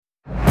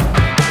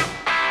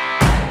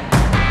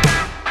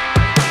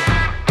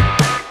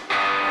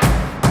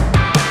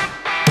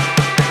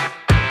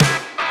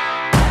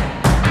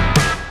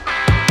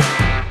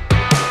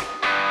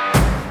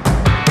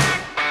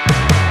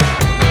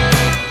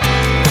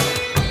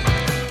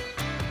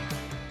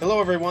Hello,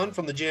 everyone,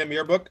 from the Jam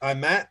Yearbook. I'm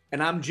Matt.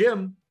 And I'm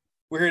Jim.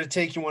 We're here to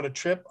take you on a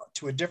trip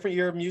to a different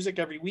year of music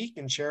every week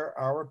and share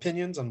our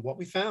opinions on what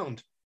we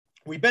found.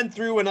 We've been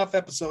through enough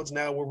episodes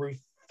now where we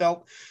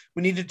felt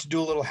we needed to do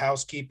a little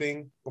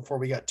housekeeping before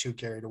we got too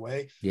carried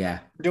away. Yeah.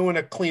 We're doing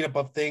a cleanup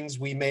of things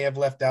we may have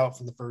left out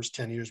from the first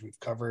 10 years we've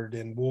covered,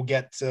 and we'll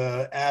get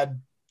to add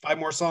 5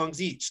 more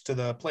songs each to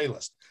the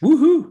playlist.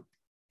 Woohoo!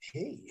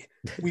 Hey,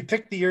 we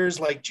picked the years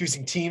like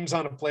choosing teams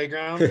on a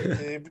playground.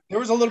 There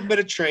was a little bit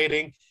of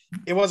trading.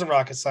 It wasn't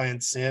rocket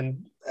science,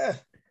 and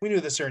we knew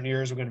that certain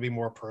years were going to be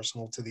more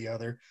personal to the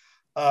other.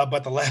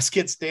 But the last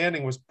kid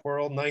standing was poor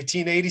old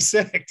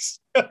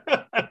 1986.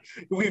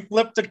 We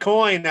flipped a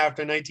coin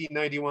after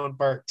 1991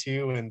 part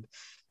 2, and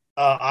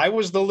I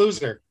was the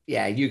loser.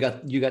 Yeah, you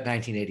got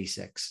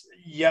 1986.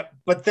 Yep,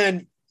 but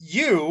then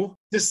you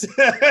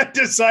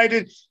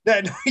decided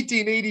that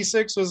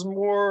 1986 was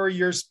more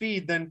your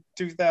speed than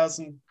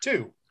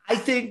 2002. I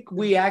think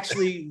we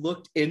actually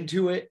looked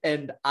into it,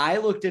 and I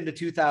looked into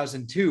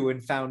 2002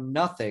 and found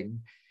nothing.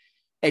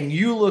 And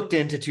you looked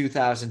into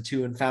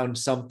 2002 and found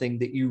something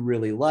that you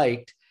really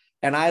liked.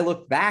 And I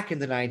looked back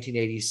into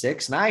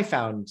 1986 and I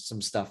found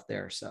some stuff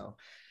there. So,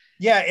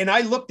 yeah. And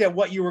I looked at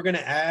what you were going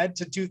to add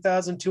to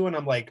 2002 and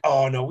I'm like,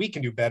 oh no, we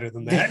can do better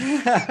than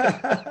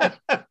that.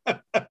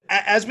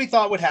 As we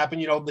thought would happen,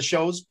 you know, the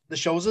shows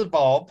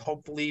evolved,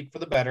 hopefully for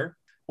the better.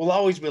 We'll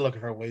always be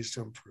looking for ways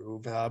to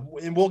improve,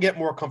 and we'll get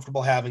more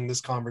comfortable having this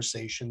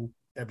conversation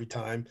every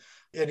time.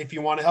 And if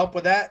you want to help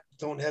with that,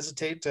 don't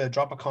hesitate to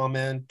drop a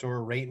comment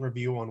or rate and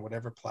review on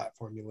whatever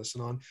platform you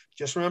listen on.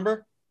 Just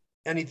remember,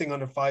 anything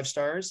under 5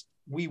 stars,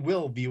 we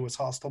will view as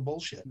hostile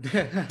bullshit.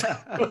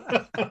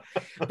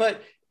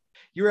 But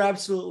you're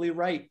absolutely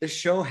right. The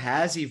show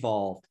has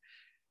evolved.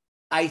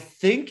 I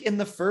think in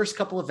the first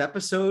couple of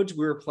episodes,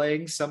 we were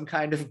playing some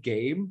kind of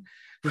game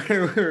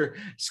where we're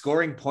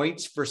scoring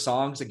points for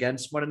songs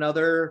against one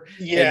another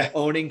and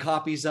owning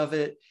copies of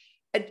it.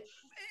 And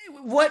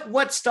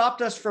what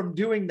stopped us from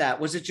doing that?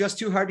 Was it just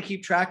too hard to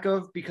keep track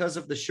of because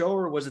of the show,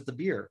 or was it the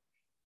beer?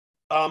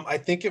 I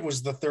think it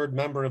was the third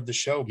member of the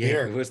show,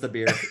 beer. Yeah, it was the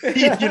beer.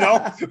 You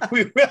know,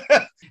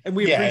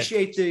 we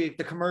appreciate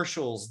the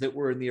commercials that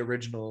were in the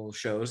original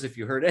shows. If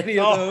you heard any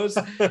of those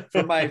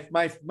from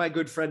my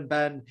good friend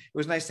Ben, it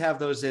was nice to have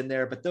those in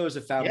there, but those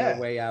have found their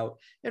way out.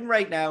 And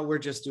right now we're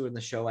just doing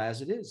the show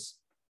as it is.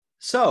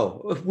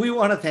 So we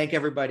want to thank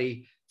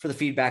everybody for the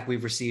feedback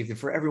we've received and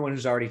for everyone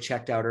who's already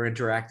checked out or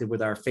interacted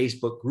with our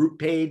Facebook group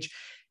page.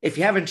 If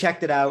you haven't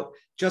checked it out,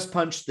 just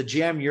punch the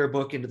Jam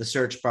Yearbook into the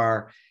search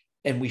bar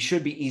and we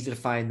should be easy to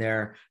find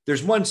there.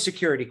 There's one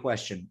security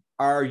question.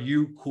 Are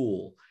you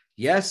cool?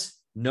 Yes,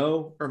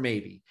 no, or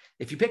maybe.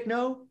 If you pick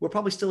no, we'll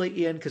probably still let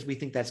you in because we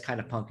think that's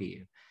kind of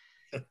punky.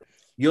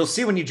 You'll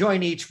see when you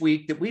join each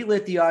week that we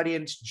let the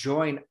audience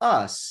join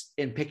us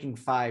in picking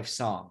 5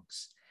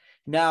 songs.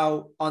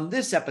 Now, on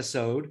this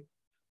episode,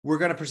 we're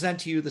going to present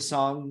to you the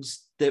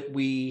songs that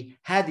we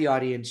had the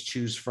audience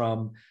choose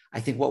from. I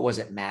think, what was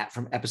it, Matt,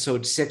 from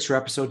episode 6 or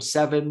episode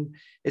 7?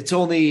 It's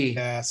only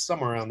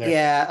somewhere around there.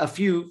 Yeah, a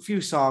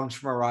few songs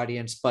from our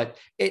audience, but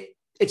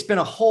it's been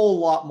a whole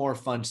lot more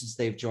fun since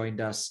they've joined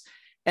us.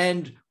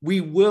 And we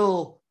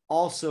will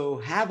also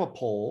have a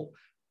poll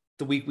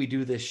the week we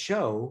do this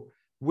show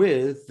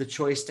with the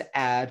choice to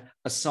add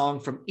a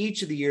song from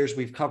each of the years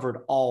we've covered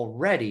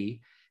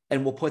already,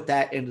 and we'll put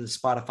that into the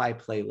Spotify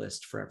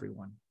playlist for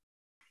everyone.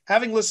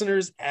 Having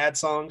listeners add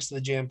songs to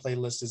the Jam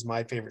playlist is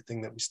my favorite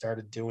thing that we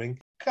started doing.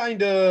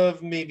 Kind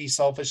of maybe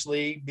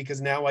selfishly,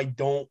 because now I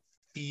don't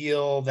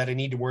feel that I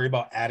need to worry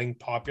about adding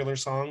popular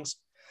songs.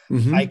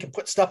 Mm-hmm. I can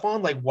put stuff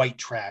on like White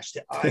Trash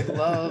that I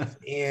love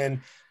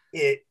and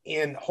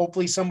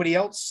hopefully somebody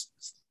else,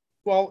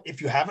 well,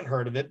 if you haven't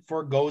heard of it,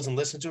 before it goes and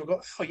listen to it,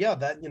 go, oh yeah,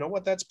 that, you know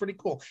what, that's pretty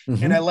cool.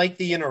 Mm-hmm. And I like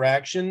the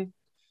interaction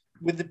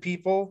with the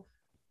people.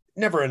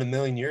 Never in a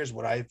million years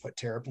would I put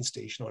Terrapin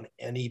Station on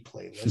any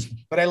playlist,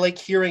 but I like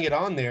hearing it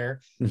on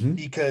there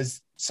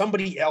because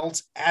somebody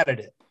else added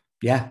it.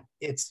 Yeah.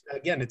 It's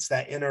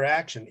that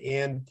interaction.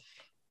 And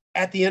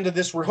at the end of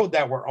this road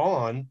that we're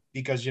on,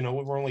 because, you know,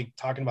 we're only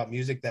talking about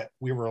music that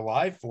we were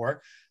alive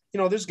for, you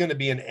know, there's going to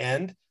be an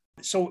end.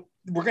 So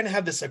we're going to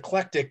have this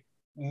eclectic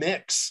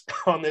mix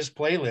on this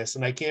playlist.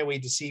 And I can't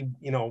wait to see,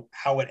 you know,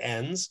 how it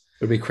ends.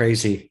 It'll be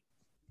crazy.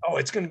 Oh,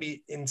 it's going to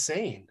be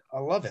insane. I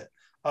love it.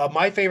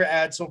 My favorite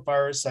ad so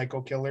far is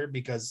Psycho Killer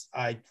because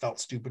I felt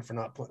stupid for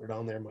not putting it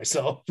on there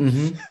myself.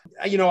 Mm-hmm.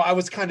 You know, I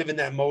was kind of in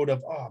that mode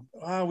of,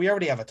 we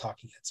already have a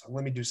Talking Head song.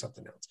 Let me do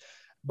something else.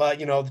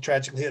 But, you know, the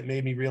Tragically Hip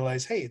made me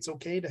realize, hey, it's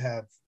okay to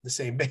have the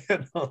same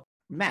band on.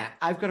 Matt,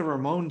 I've got a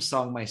Ramones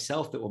song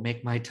myself that will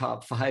make my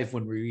top 5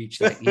 when we reach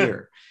that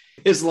year.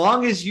 As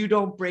long as you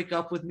don't break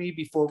up with me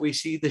before we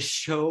see the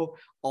show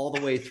all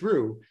the way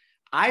through,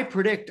 I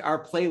predict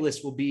our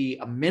playlist will be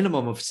a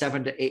minimum of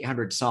 700 to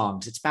 800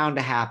 songs. It's bound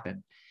to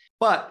happen.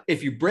 But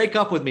if you break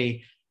up with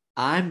me,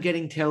 I'm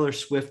getting Taylor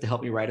Swift to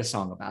help me write a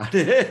song about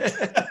it.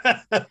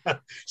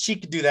 She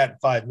could do that in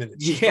 5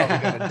 minutes. She's probably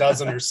got a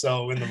dozen or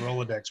so in the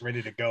Rolodex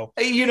ready to go.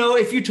 You know,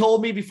 if you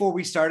told me before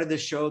we started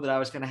this show that I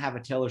was going to have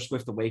a Taylor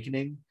Swift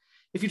awakening,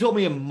 If you told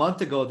me a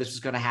month ago this was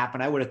going to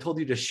happen, I would have told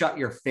you to shut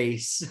your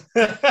face.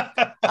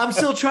 I'm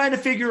still trying to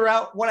figure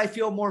out what I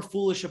feel more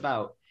foolish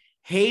about.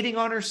 Hating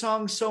on her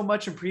song so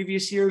much in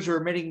previous years or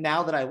admitting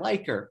now that I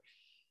like her.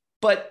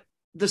 But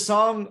the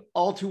song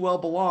All Too Well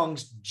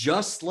belongs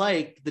just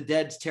like the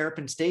Dead's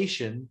Terrapin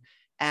Station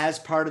as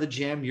part of the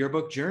Jam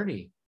yearbook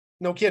journey.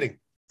 No kidding.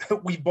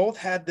 We both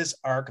had this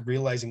arc of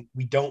realizing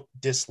we don't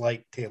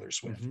dislike Taylor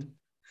Swift. Mm-hmm.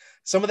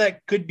 Some of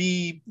that could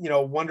be,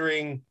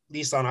 wondering, at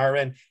least on our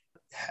end,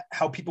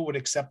 how people would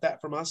accept that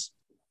from us.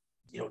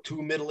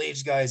 Two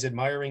middle-aged guys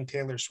admiring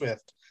Taylor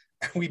Swift.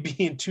 Are we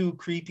being two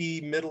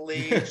creepy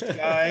middle-aged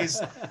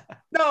guys?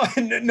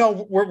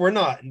 No, we're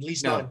not, at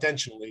least not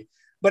intentionally.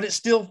 But it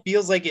still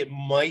feels like it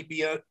might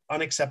be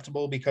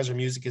unacceptable because her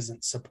music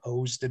isn't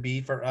supposed to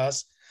be for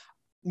us.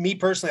 Me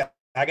personally,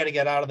 I got to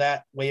get out of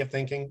that way of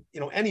thinking.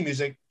 Any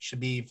music should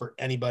be for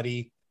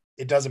anybody.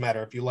 It doesn't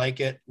matter. If you like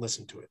it,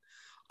 listen to it.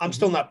 I'm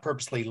still not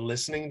purposely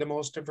listening to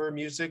most of her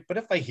music, but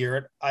if I hear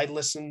it, I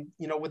listen,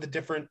 with a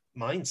different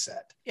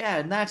mindset. Yeah.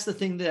 And that's the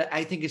thing that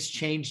I think has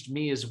changed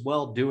me as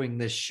well doing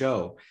this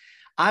show.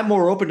 I'm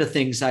more open to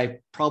things I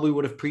probably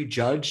would have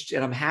prejudged,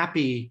 and I'm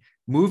happy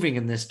moving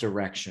in this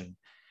direction.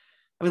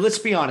 I mean, let's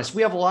be honest.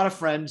 We have a lot of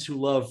friends who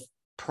love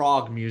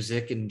prog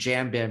music and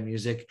jam band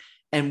music,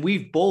 and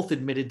we've both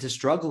admitted to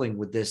struggling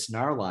with this in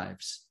our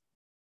lives.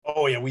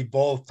 Oh yeah. We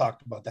both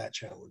talked about that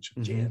challenge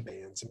of jam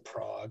bands and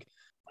prog.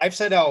 I've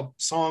said how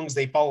songs,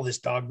 they follow this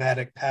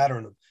dogmatic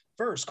pattern of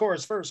first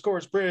chorus,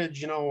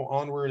 bridge,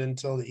 onward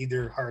until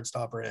either hard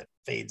stop or it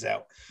fades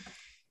out.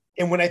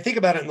 And when I think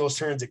about it in those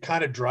terms, it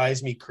kind of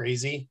drives me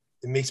crazy.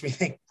 It makes me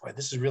think, boy,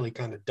 this is really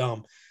kind of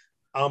dumb.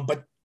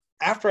 But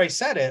after I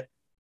said it,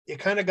 it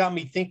kind of got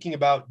me thinking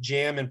about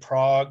jam and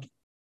prog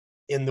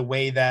in the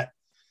way that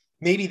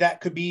maybe that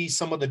could be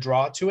some of the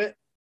draw to it,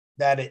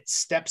 that it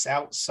steps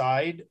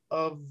outside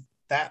of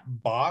that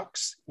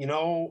box,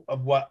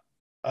 of what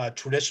a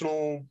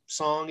traditional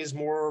song is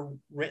more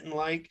written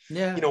like.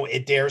 Yeah.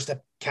 It dares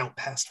to count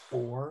past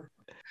 4.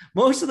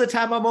 Most of the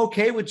time I'm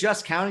okay with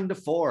just counting to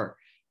 4.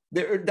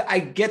 I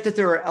get that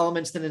there are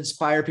elements that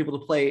inspire people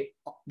to play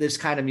this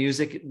kind of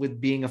music with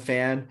being a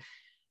fan.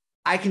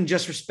 I can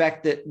just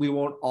respect that we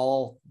won't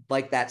all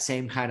like that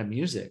same kind of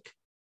music.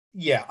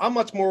 Yeah, I'm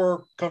much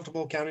more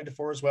comfortable counting to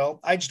 4 as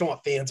well. I just don't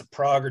want fans of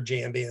prog or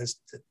jam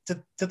bands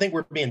to think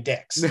we're being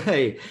dicks.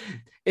 Hey,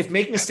 if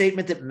making a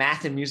statement that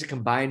math and music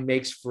combined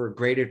makes for a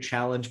greater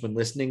challenge when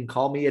listening,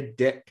 call me a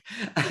dick.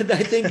 I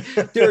think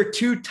there are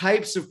 2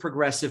 types of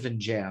progressive and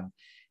jam,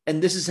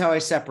 and this is how I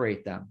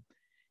separate them.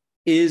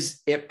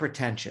 Is it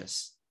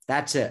pretentious?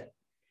 That's it.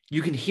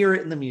 You can hear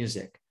it in the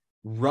music.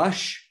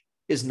 Rush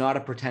is not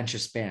a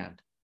pretentious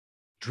band.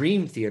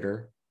 Dream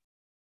Theater,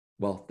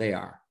 well, they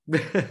are.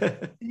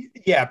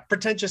 Yeah,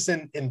 pretentious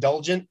and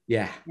indulgent.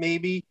 Yeah,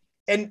 maybe.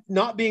 And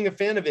not being a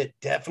fan of it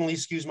definitely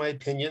skews my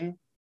opinion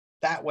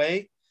that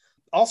way.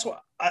 Also,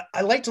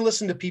 I like to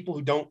listen to people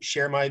who don't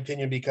share my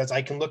opinion because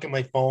I can look at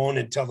my phone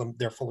and tell them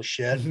they're full of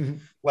shit,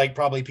 like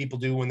probably people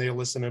do when they're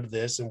listening to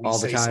this and we all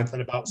say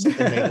something about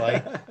something they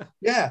like.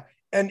 Yeah,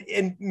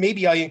 and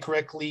maybe I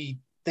incorrectly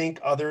think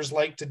others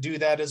like to do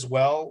that as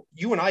well.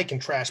 You and I can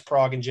trash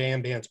prog and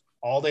jam bands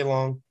all day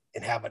long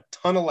and have a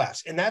ton of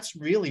laughs. And that's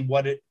really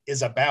what it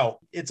is about.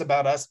 It's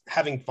about us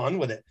having fun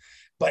with it.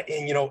 But,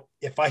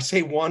 if I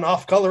say one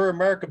off-color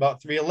remark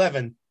about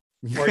 311,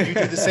 or you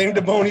do the same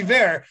to Bon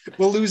Iver,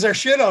 we'll lose our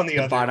shit on the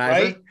other,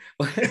 right?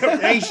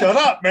 Hey, shut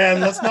up, man.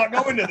 Let's not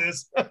go into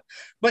this.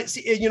 But,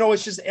 see,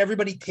 it's just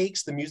everybody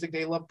takes the music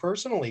they love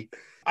personally.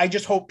 I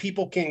just hope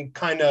people can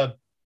kind of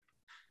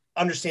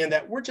understand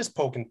that we're just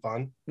poking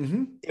fun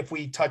if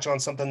we touch on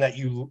something that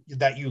you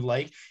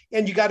like.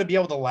 And you got to be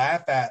able to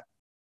laugh at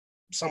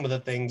some of the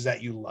things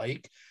that you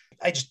like.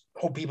 I just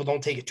hope people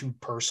don't take it too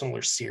personal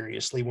or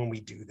seriously when we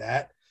do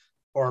that.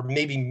 Or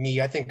maybe me,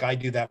 I think I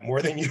do that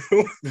more than you,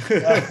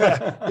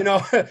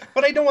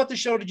 but I don't want the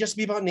show to just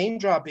be about name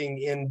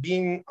dropping and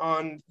being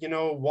on,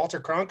 Walter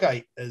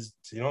Cronkite as,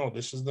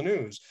 this is the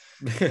news.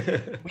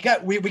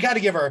 we got to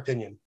give our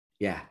opinion.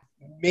 Yeah.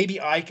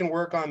 Maybe I can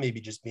work on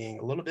maybe just being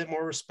a little bit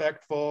more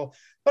respectful,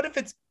 but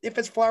if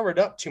it's flowered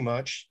up too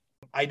much,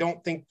 I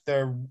don't think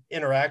the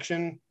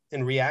interaction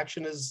and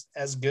reaction is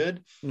as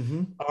good.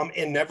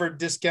 And never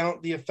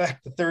discount the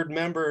effect the third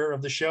member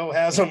of the show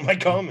has on my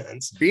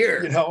comments.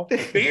 Beer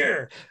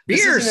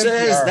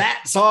says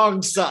that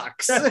song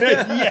sucks.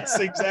 Yes,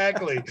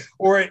 exactly.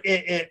 Or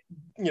it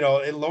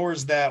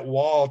lowers that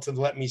wall to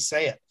let me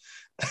say it.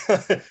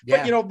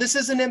 But this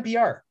is an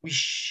NPR. We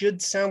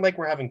should sound like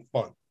we're having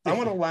fun. I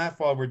want to laugh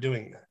while we're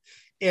doing that.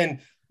 And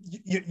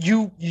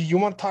you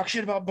want to talk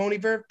shit about Bon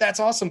Iver? That's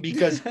awesome,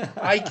 because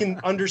I can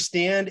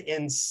understand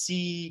and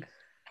see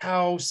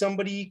how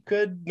somebody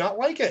could not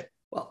like it.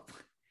 Well,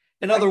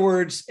 in other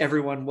words,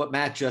 everyone, what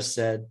Matt just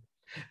said,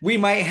 we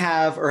might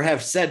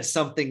have said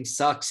something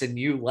sucks and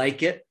you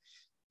like it.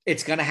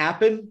 It's going to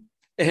happen.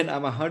 And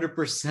I'm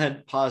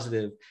 100%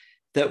 positive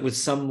that with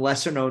some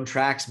lesser known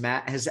tracks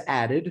Matt has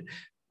added,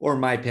 or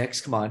my picks,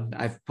 come on,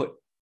 I've put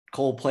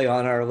Coldplay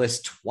on our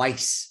list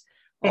twice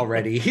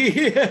already.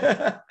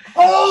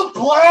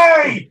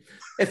 Coldplay!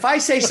 If I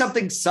say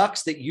something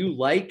sucks that you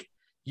like,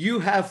 you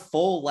have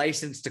full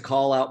license to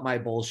call out my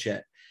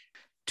bullshit.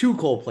 2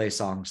 Coldplay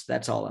songs.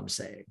 That's all I'm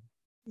saying.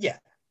 Yeah,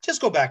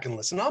 just go back and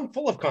listen. I'm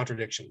full of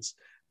contradictions,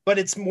 but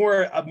it's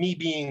more of me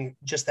being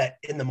just that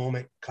in the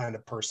moment kind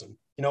of person.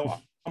 You know,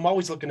 I'm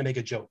always looking to make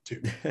a joke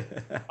too.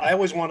 I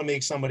always want to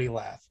make somebody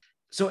laugh.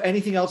 So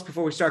anything else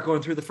before we start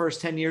going through the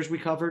first 10 years we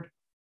covered?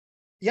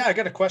 Yeah, I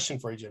got a question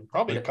for you, Jim.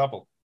 Probably a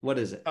couple. What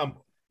is it?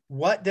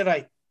 What did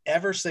I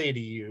ever say to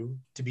you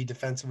to be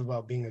defensive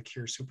about being a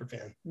Cure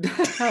superfan?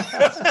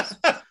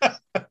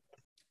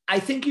 I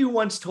think you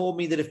once told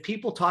me that if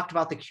people talked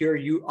about the Cure,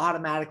 you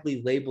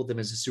automatically labeled them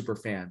as a super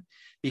fan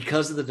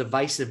because of the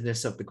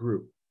divisiveness of the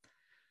group.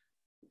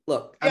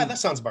 Look, yeah, that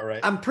sounds about right.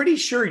 I'm pretty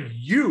sure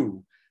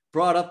you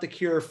brought up the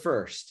Cure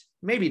first.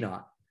 Maybe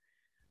not.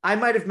 I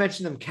might have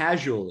mentioned them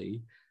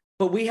casually,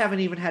 but we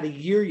haven't even had a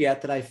year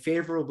yet that I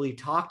favorably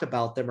talked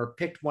about them or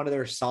picked one of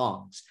their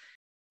songs.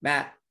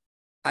 Matt,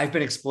 I've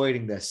been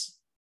exploiting this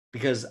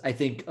because I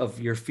think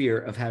of your fear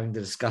of having to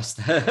discuss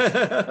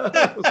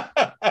that.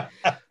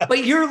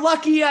 But you're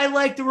lucky I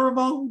like the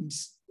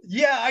Ramones.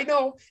 Yeah, I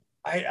know.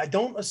 I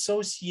don't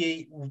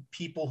associate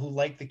people who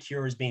like the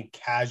Cure as being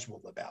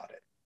casual about it.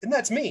 And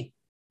that's me.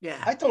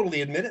 Yeah. I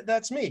totally admit it.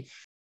 That's me.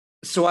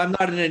 So I'm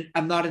not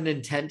an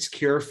intense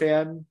Cure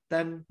fan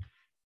then?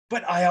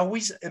 But I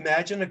always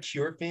imagine a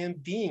Cure fan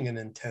being an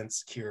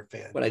intense Cure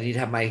fan. But I need to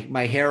have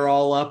my hair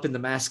all up and the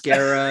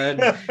mascara and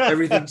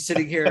everything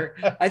sitting here.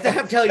 I'm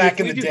telling Back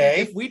you, in the day,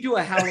 if we do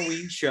a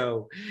Halloween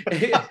show,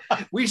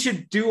 we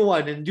should do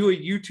one and do a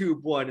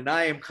YouTube one. And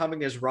I am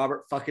coming as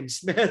Robert fucking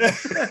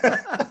Smith.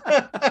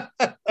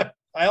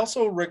 I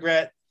also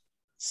regret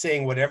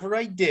saying whatever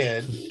I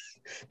did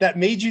that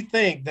made you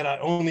think that I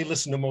only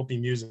listen to mopey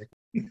music.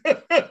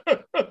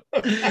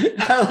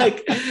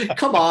 Like,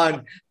 come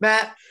on,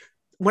 Matt.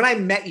 When I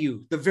met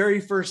you, the very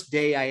first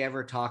day I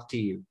ever talked to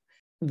you,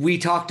 we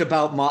talked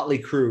about Motley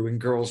Crue and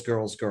Girls,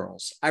 Girls,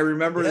 Girls. I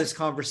remember this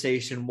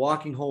conversation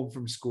walking home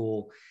from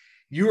school.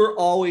 You were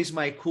always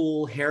my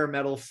cool hair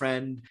metal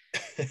friend.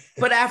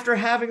 But after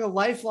having a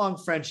lifelong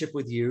friendship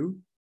with you,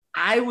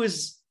 I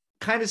was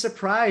kind of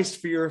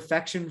surprised for your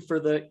affection for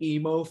the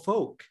emo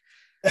folk.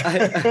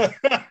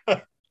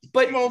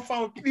 But emo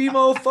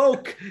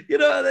folk, you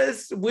know,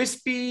 this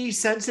wispy,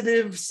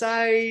 sensitive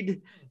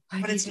side.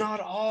 But it's not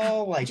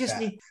all like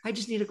that. I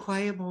just need a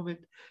quiet moment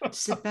to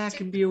sit back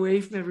and be away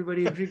from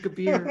everybody and drink a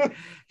beer.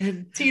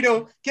 And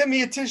Tito, get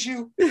me a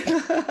tissue.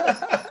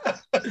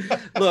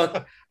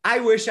 Look,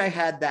 I wish I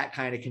had that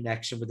kind of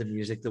connection with the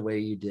music the way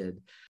you did.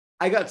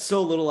 I got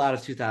so little out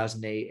of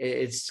 2008.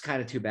 It's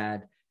kind of too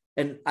bad.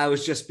 And I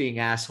was just being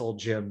asshole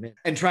Jim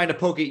and trying to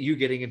poke at you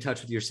getting in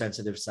touch with your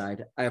sensitive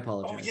side. I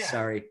apologize. Oh, yeah.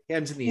 Sorry.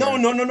 Hands in the air.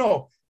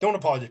 No. Don't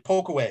apologize.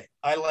 Poke away.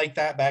 I like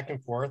that back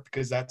and forth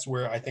because that's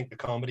where I think the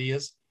comedy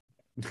is.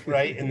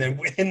 Right. And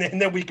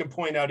then we can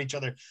point out each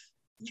other.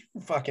 You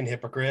fucking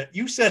hypocrite.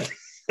 You said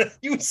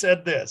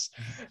this.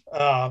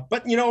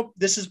 But you know,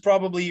 this is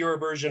probably your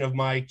version of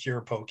my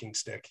Cure poking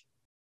stick.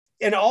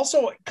 And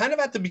also kind of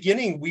at the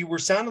beginning, we were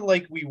sounded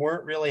like we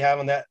weren't really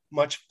having that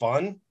much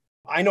fun.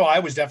 I know I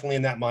was definitely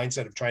in that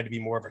mindset of trying to be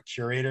more of a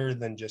curator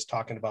than just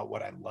talking about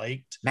what I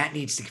liked. Matt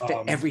needs to fit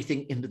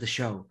everything into the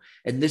show.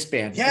 And this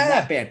band, and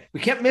that band. We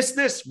can't miss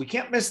this. We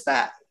can't miss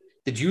that.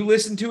 Did you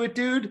listen to it,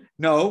 dude?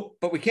 No,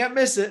 but we can't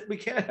miss it. We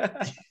can't.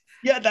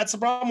 Yeah, that's the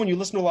problem when you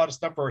listen to a lot of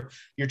stuff where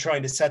you're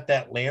trying to set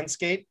that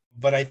landscape.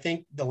 But I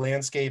think the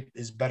landscape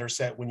is better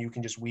set when you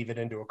can just weave it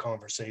into a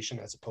conversation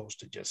as opposed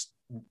to just,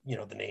 you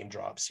know, the name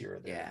drops here or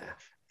there.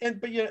 Yeah.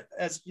 But yeah,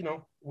 as you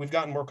know, we've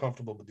gotten more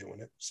comfortable with doing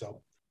it.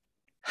 So,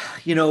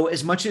 you know,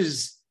 as much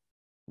as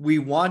we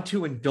want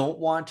to and don't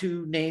want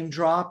to name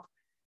drop,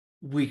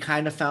 we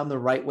kind of found the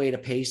right way to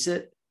pace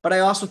it. But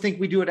I also think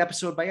we do it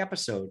episode by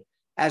episode,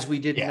 as we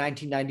did in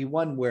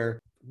 1991,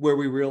 where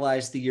we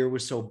realized the year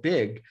was so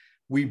big,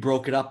 we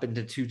broke it up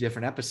into 2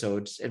 different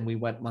episodes and we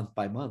went month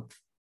by month.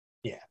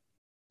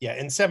 Yeah.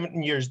 And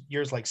 7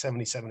 years like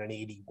 77 and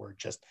 80 were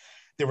just,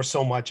 there was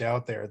so much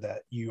out there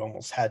that you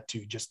almost had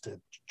to just to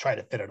try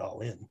to fit it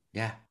all in.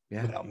 Yeah.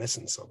 Without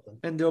missing something.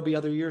 And there'll be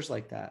other years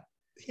like that.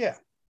 Yeah.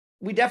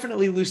 We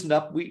definitely loosened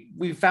up.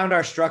 We found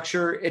our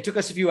structure. It took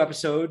us a few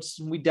episodes.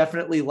 We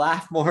definitely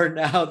laugh more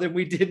now than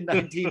we did in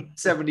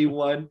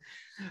 1971.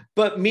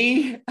 But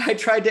I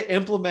tried to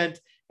implement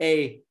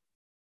a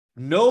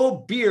no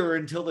beer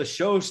until the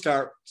show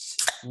starts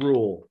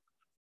rule.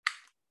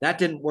 That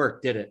didn't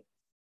work, did it?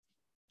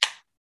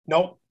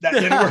 Nope, that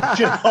didn't work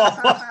at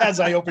all as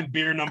I opened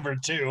beer number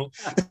 2.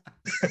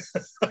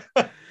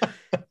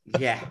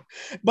 Yeah.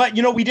 But,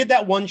 you know, we did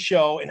that one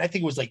show, and I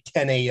think it was like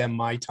 10 a.m.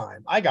 my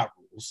time. I got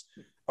rules.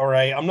 All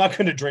right. I'm not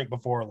going to drink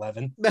before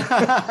 11.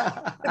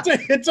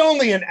 It's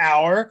only an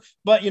hour.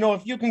 But, you know,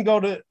 if you can go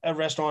to a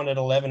restaurant at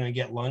 11 and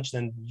get lunch,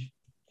 then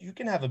you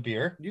can have a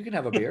beer. You can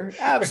have a beer.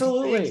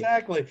 Absolutely.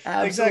 Exactly.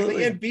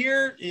 And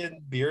beer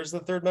is the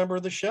third member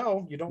of the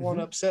show. You don't want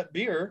to upset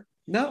beer.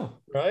 No.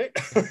 Right?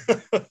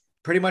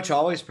 Pretty much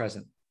always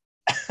present.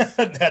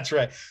 That's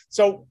right.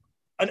 So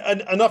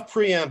enough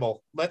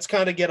preamble. Let's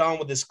kind of get on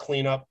with this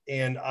cleanup,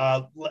 and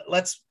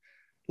let's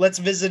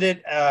visit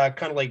it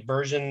kind of like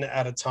version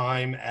at a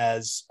time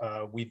as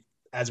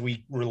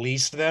we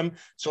released them.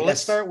 So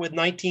let's start with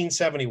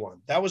 1971.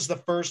 That was the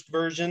first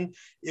version.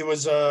 It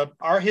was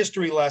our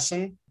history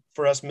lesson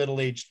for us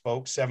middle-aged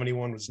folks.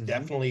 71 was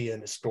definitely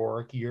an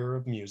historic year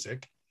of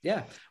music.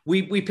 Yeah.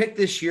 We picked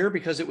this year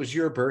because it was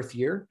your birth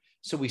year.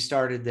 So we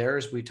started there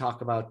as we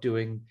talk about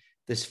doing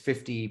this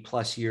 50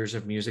 plus years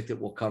of music that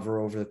we'll cover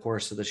over the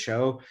course of the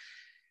show.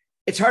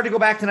 It's hard to go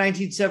back to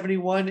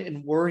 1971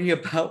 and worry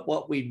about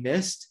what we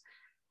missed.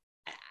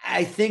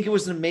 I think it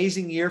was an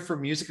amazing year for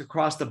music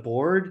across the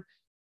board,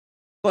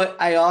 but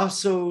I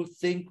also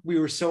think we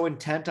were so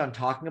intent on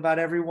talking about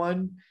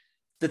everyone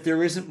that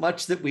there isn't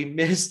much that we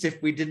missed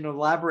if we didn't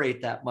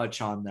elaborate that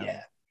much on them.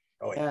 Yeah.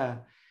 Oh, yeah.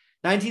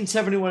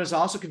 1971 is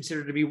also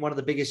considered to be one of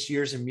the biggest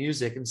years in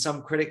music, and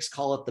some critics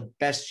call it the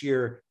best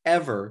year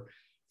ever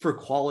for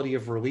quality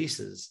of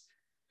releases.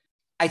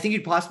 I think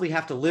you'd possibly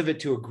have to live it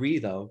to agree,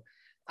 though.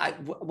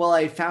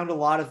 I found a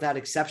lot of that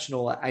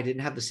exceptional. I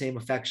didn't have the same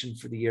affection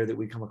for the year that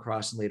we come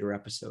across in later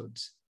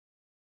episodes.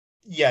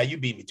 Yeah, you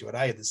beat me to it.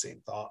 I had the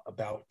same thought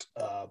about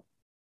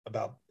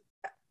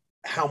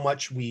how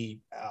much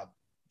we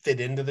fit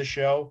into the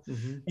show.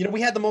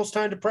 We had the most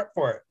time to prep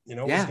for it.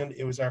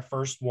 It was our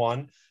first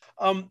one.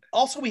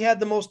 Also, we had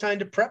the most time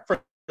to prep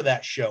for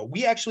that show.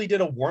 We actually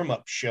did a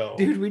warm-up show.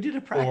 Dude, we did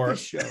a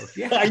practice show.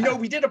 Yeah, I know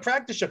we did a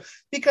practice show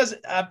because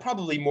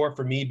probably more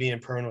for me being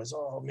paranoid was,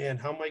 oh man,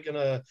 how am I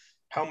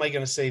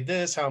gonna say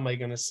this? How am I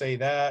gonna say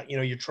that?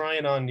 You're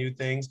trying on new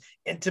things.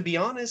 And to be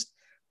honest,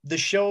 the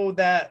show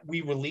that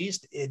we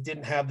released, it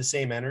didn't have the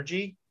same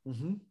energy.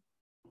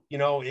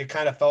 It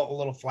kind of felt a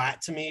little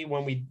flat to me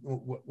when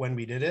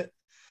we did it.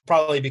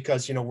 Probably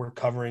because, we're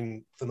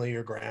covering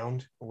familiar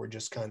ground. We're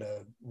just kind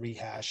of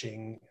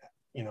rehashing,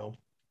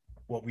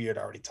 what we had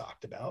already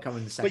talked about. Pull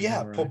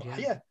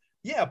the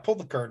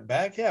curtain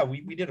back. Yeah,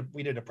 we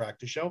did a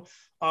practice show.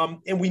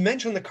 And we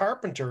mentioned the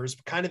Carpenters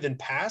kind of in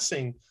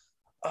passing.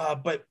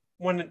 But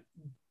when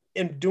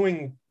in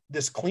doing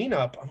this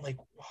cleanup, I'm like,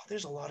 wow,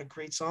 there's a lot of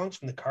great songs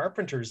from the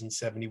Carpenters in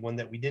 71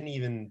 that we didn't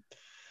even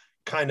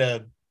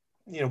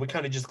we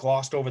kind of just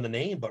glossed over the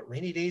name. But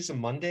Rainy Days and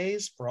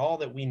Mondays, For All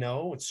That We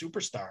Know, and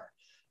Superstar,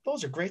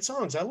 those are great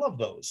songs. I love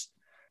those.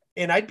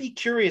 And I'd be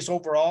curious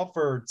overall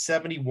for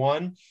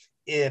 71,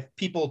 if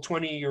people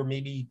 20 or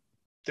maybe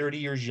 30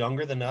 years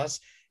younger than us,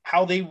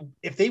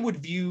 if they would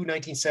view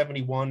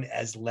 1971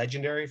 as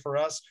legendary for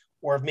us,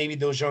 or if maybe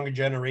those younger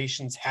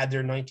generations had their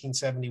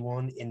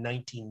 1971 in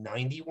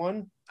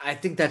 1991. I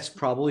think that's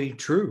probably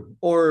true.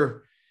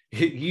 Or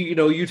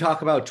you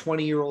talk about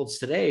 20-year-olds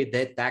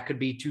today that could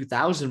be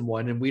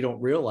 2001 and we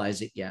don't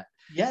realize it yet.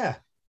 Yeah.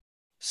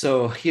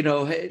 So,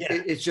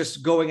 it's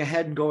just going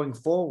ahead and going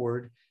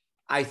forward.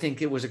 I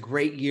think it was a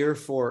great year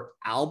for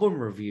album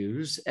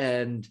reviews,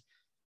 and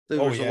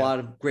there was a lot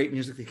of great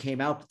music that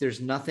came out, but there's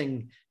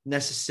nothing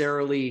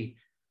necessarily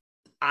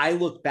I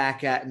look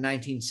back at in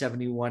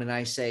 1971 and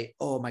I say,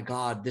 oh my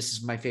God, this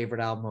is my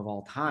favorite album of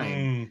all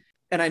time.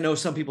 And I know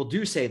some people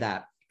do say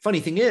that. Funny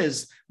thing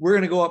is, we're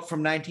going to go up from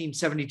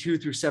 1972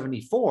 through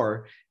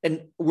 74,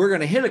 and we're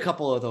going to hit a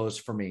couple of those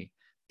for me,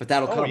 but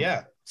that'll come.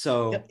 Yeah.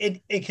 So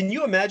can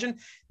you imagine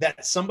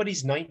that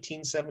somebody's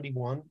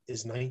 1971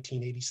 is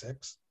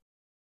 1986?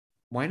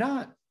 Why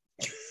not?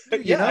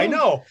 Yeah, I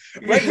know.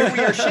 Right here we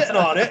are shitting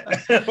on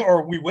it,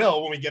 or we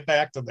will when we get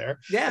back to there.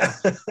 Yeah,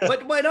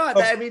 but why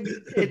not? I mean,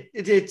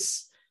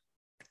 it's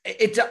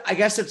I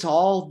guess it's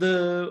all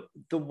the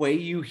way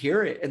you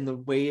hear it and the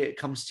way it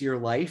comes to your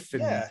life.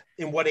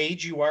 And what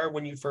age you are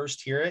when you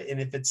first hear it, and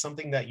if it's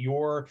something that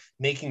you're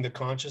making the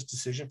conscious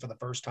decision for the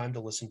first time to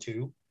listen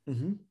to.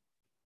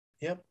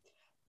 Yep.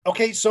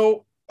 Okay,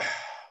 so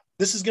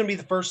this is going to be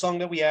the first song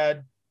that we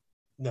add.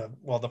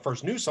 The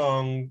first new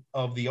song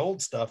of the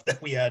old stuff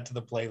that we add to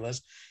the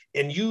playlist,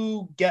 and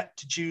you get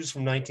to choose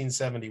from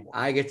 1971.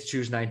 I get to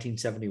choose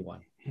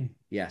 1971.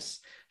 Yes.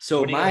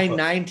 So my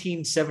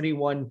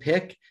 1971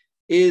 pick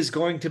is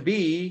going to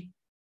be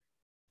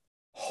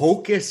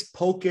Hocus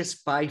Pocus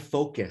by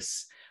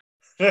Focus.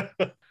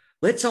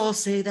 Let's all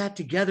say that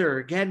together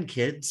again,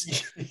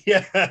 kids.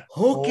 Yeah.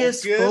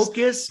 Hocus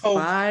Pocus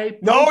by Focus.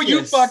 No,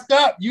 you fucked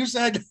up. You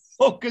said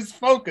Hocus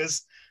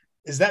Pocus.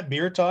 Is that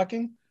beer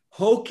talking?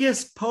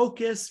 Hocus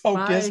Pocus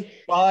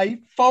by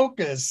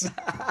Focus.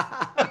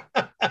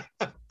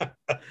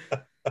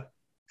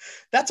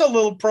 That's a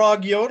little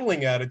prog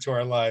yodeling added to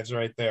our lives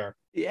right there.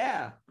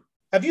 Yeah.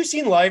 Have you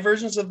seen live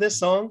versions of this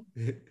song?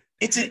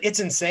 It's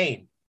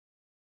insane.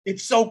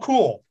 It's so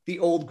cool. The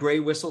old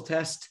gray whistle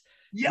test.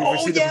 Yeah. You ever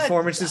see the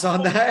performances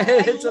on that?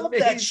 It's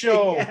amazing. That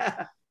show.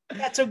 Yeah.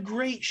 That's a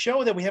great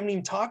show that we haven't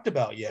even talked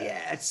about yet.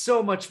 Yeah, it's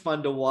so much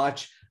fun to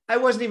watch. I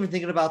wasn't even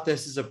thinking about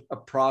this as a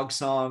prog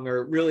song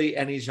or really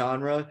any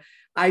genre.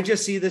 I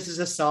just see this as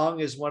a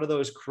song as one of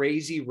those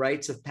crazy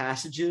rites of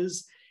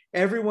passages.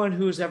 Everyone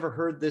who's ever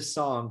heard this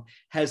song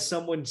has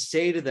someone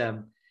say to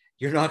them,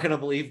 you're not going to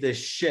believe this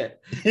shit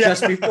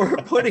just before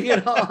putting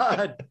it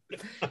on.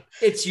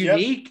 It's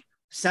unique,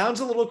 sounds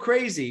a little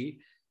crazy,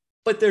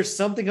 but there's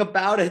something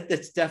about it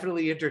that's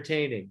definitely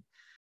entertaining.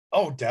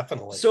 Oh,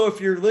 definitely. So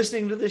if you're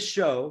listening to this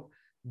show,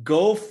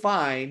 go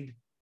find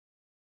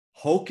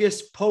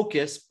Hocus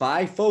Pocus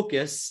by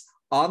Focus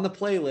on the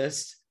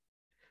playlist,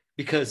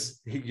 because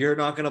you're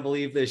not going to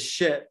believe this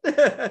shit.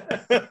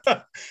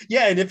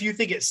 Yeah. And if you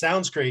think it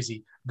sounds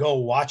crazy, go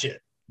watch it.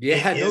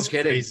 Yeah, no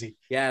kidding. Crazy.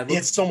 Yeah,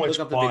 it's so much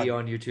fun. Look up the video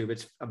on YouTube.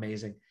 It's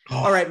amazing. Oh,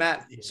 all right,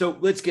 Matt. Yeah. So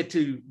let's get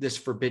to this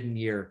forbidden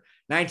year.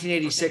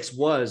 1986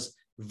 was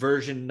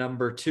version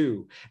number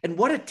 2. And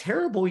what a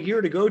terrible year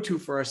to go to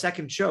for our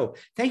second show.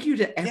 Thank you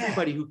to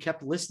everybody who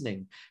kept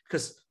listening,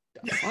 because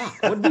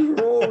fuck, what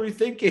were we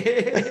thinking?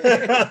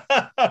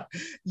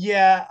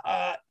 Yeah.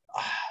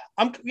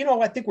 I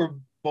think we're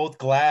both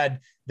glad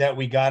that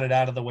we got it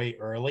out of the way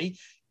early.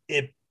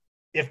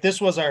 If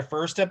this was our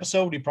first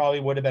episode, we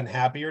probably would have been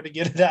happier to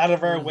get it out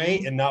of our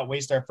way and not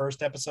waste our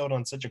first episode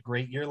on such a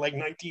great year like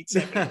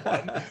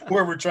 1971,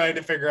 where we're trying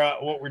to figure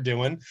out what we're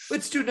doing.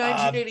 Let's do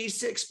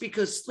 1986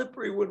 because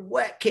Slippery When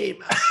Wet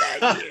came out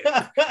that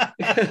year.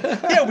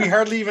 Yeah, we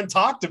hardly even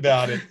talked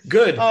about it.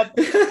 Good. And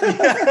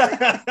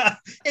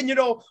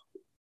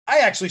I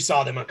actually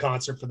saw them at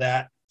concert for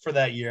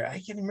that year. I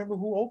can't remember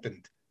who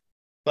opened.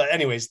 But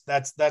anyways,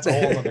 that's a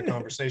whole other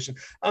conversation.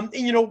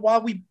 And while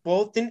we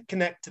both didn't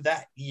connect to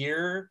that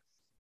year,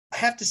 I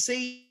have to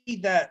say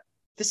that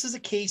this is a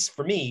case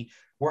for me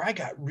where I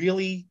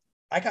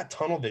got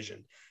tunnel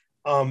vision.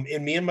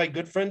 And me and my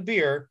good friend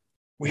Beer,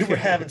 we were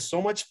having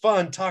so much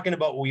fun talking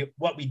about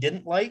what we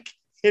didn't like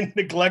and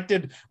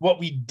neglected what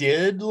we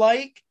did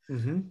like.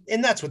 Mm-hmm.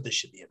 And that's what this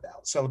should be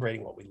about,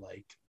 celebrating what we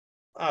like.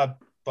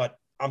 But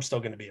I'm still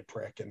going to be a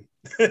prick and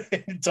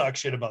talk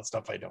shit about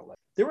stuff I don't like.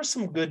 There was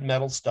some good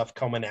metal stuff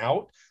coming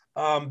out.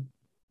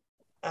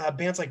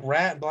 Bands like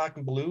Rat and Black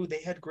and Blue,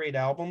 they had great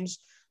albums.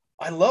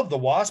 I love the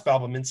Wasp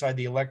album, Inside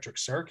the Electric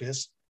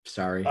Circus.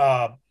 Sorry.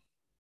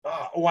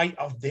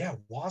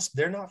 Wasp,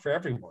 they're not for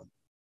everyone.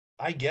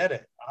 I get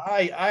it.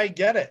 I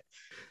get it.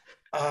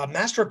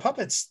 Master of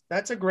Puppets,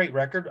 that's a great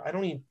record. I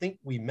don't even think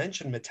we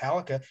mentioned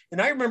Metallica.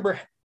 And I remember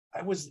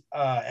I was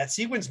at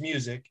Sequence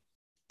Music,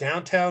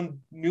 downtown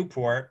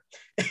Newport,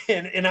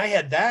 and I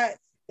had that,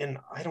 and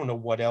I don't know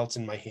what else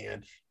in my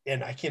hand,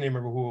 and I can't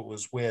remember who it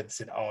was with.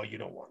 Said, "Oh, you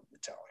don't want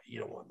Metallica, you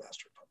don't want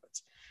Master of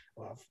Puppets."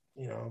 Well,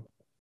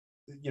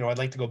 I'd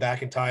like to go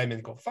back in time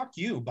and go, "Fuck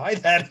you, buy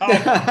that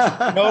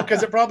album,"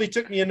 because it probably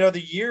took me another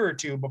year or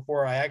two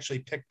before I actually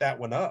picked that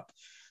one up,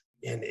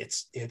 and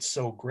it's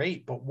so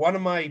great. But one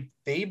of my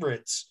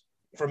favorites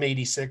from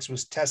 '86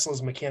 was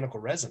Tesla's Mechanical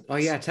Resonance. Oh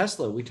yeah,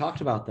 Tesla. We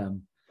talked about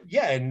them.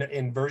 Yeah,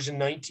 in version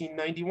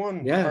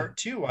 1991, part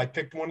 2, I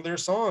picked one of their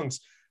songs.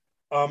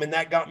 And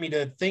that got me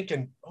to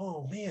thinking,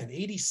 oh man,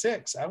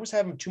 86. I was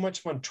having too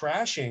much fun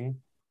trashing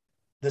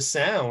the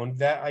sound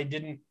that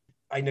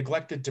I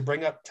neglected to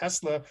bring up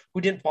Tesla,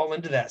 who didn't fall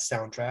into that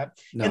sound trap.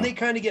 No. And they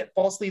kind of get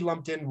falsely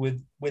lumped in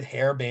with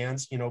hair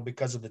bands,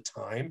 because of the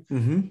time.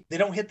 Mm-hmm. They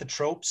don't hit the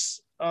tropes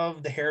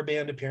of the hair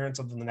band appearance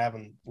other than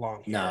having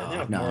long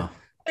hair.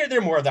 They're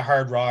more of the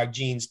hard rock,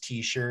 jeans,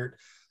 t-shirt.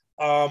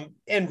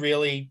 And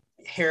really,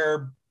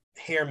 hair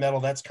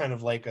metal, that's kind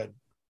of like a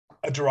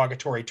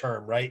derogatory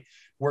term, right?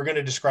 We're going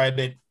to describe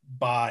it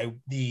by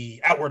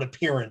the outward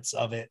appearance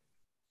of it.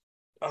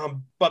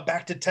 But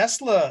back to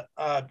Tesla,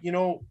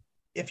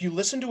 if you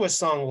listen to a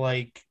song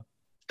like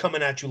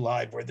Coming At You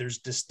Live, where there's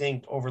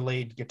distinct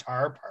overlaid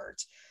guitar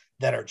parts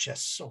that are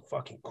just so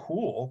fucking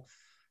cool,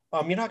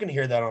 you're not going to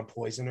hear that on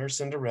Poison or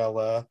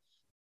Cinderella.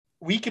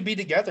 We Could Be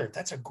Together,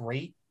 that's a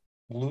great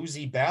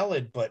bluesy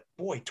ballad, but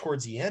boy,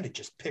 towards the end, it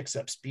just picks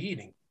up speed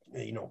and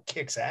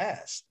kicks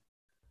ass.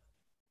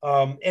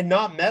 And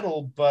not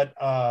metal, but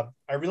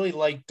I really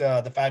liked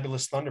the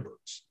Fabulous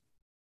Thunderbirds.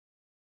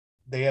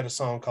 They had a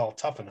song called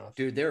Tough Enough.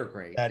 Dude, they were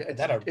great.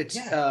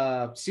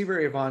 Stevie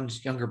Ray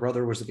Vaughan's younger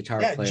brother was the guitar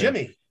player.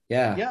 Jimmy.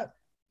 Yeah.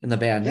 In the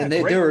band. And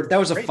that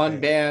was a fun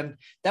band.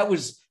 That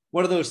was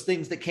one of those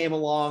things that came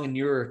along and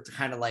you were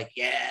kind of like,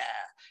 yeah,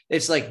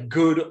 it's like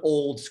good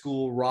old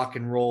school rock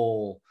and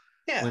roll.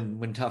 Yeah.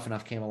 When Tough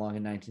Enough came along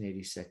in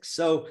 1986.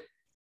 So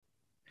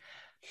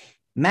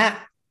Matt,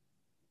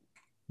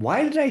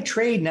 why did I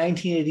trade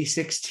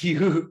 1986 to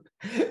you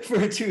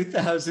for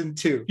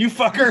 2002? You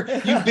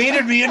fucker. You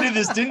baited me into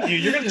this, didn't you?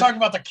 You're going to talk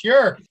about The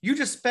Cure. You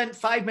just spent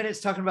 5 minutes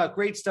talking about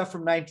great stuff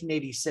from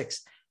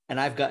 1986, and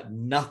I've got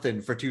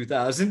nothing for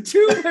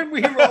 2002 when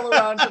we roll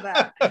around to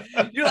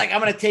that. You're like,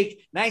 I'm going to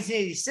take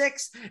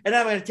 1986, and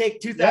I'm going to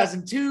take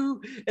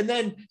 2002, and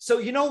then, so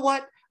you know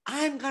what?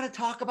 I'm going to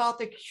talk about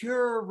The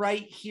Cure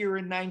right here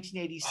in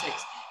 1986,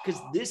 because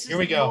this is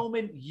the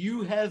moment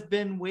you have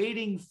been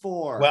waiting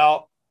for.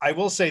 Well, I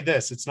will say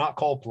this, it's not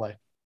Coldplay.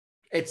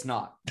 It's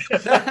not.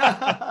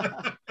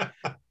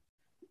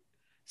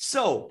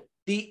 So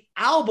the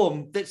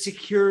album that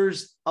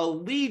secures a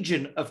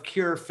legion of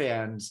Cure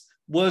fans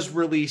was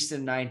released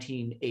in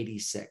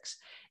 1986.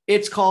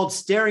 It's called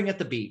Staring at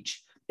the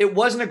Beach. It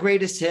wasn't a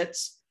greatest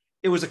hits.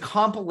 It was a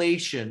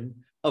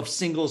compilation of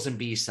singles and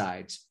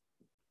B-sides.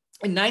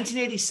 In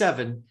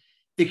 1987,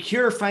 The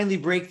Cure finally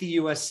break the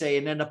USA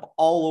and end up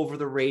all over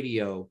the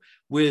radio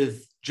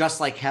with Just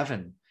Like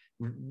Heaven.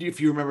 If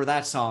you remember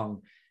that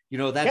song,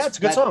 it's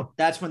a good song.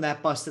 That's when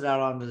that busted out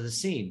onto the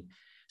scene.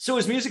 So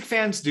as music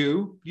fans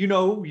do,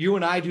 you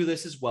and I do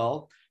this as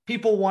well.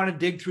 People want to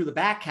dig through the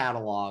back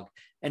catalog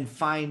and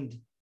find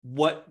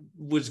what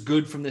was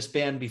good from this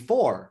band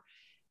before.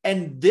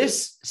 And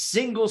this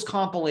singles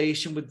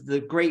compilation with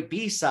the great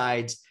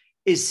B-sides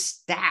is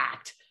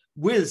stacked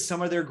with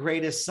some of their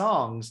greatest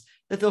songs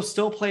that they'll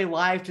still play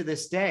live to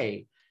this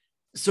day.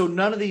 So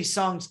none of these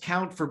songs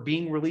count for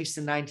being released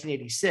in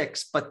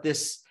 1986, but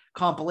this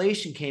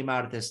compilation came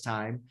out at this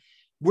time.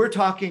 We're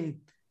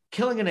talking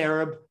Killing an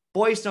Arab,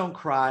 Boys Don't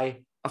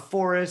Cry, A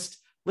Forest,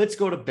 Let's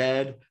Go to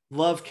Bed,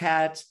 Love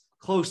Cats,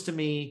 Close to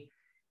Me.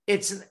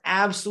 It's an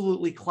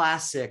absolutely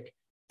classic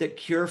that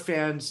Cure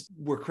fans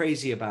were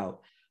crazy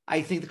about.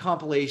 I think the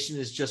compilation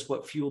is just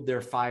what fueled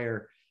their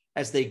fire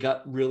as they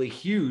got really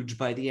huge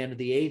by the end of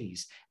the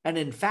 80s. And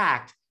in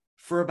fact,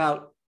 for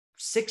about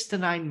 6 to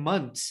 9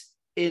 months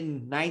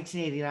in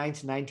 1989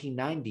 to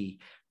 1990,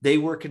 they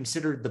were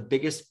considered the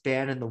biggest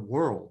band in the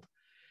world.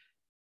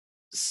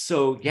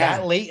 So yeah,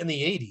 that late in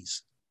the 80s.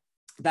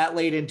 That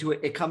late into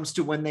it. It comes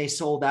to when they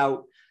sold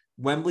out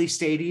Wembley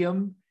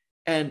Stadium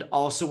and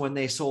also when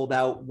they sold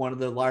out one of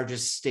the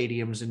largest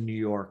stadiums in New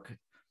York.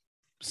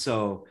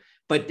 So,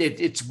 but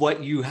it's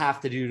what you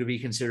have to do to be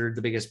considered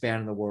the biggest band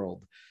in the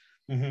world.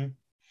 Mm-hmm.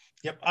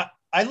 Yep.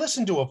 I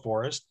listened to A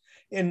Forest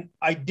and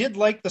I did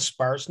like the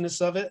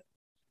sparseness of it.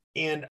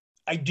 And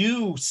I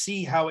do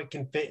see how it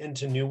can fit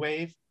into new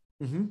wave.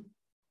 Mm-hmm.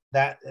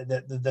 That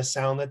the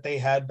sound that they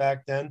had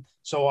back then.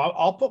 So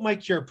I'll put my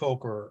Cure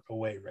poker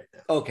away right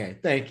now. Okay,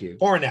 thank you.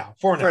 For now.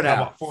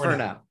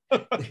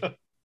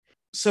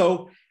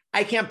 So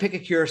I can't pick a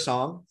Cure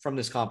song from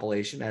this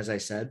compilation, as I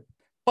said,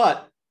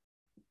 but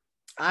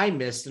I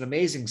missed an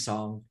amazing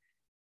song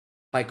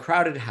by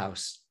Crowded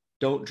House,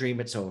 Don't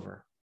Dream It's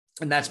Over.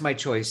 And that's my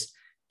choice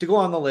to go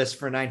on the list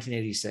for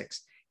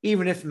 1986,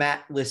 even if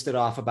Matt listed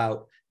off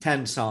about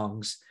 10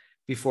 songs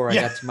before I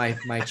got to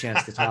my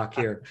chance to talk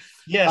here.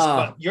 Yes,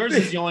 but yours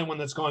is the only one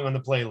that's going on the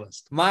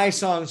playlist. My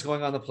song's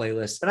going on the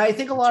playlist. And I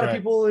think a lot of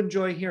people will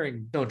enjoy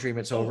hearing Don't Dream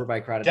It's Over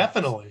by Crowded House.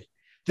 Definitely.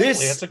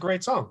 That's a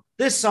great song.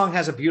 This song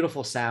has a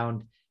beautiful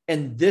sound.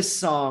 And this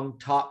song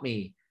taught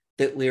me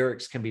that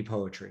lyrics can be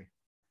poetry.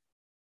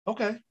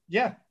 Okay.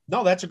 Yeah.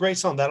 No, that's a great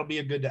song. That'll be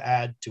a good to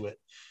add to it.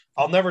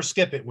 I'll never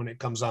skip it when it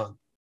comes on.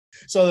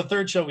 So the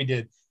third show we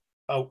did,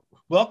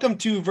 welcome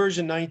to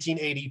version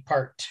 1980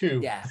 part 2.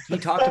 Yeah, he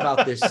talked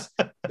about this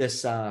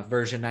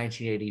version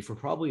 1980 for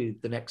probably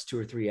the next 2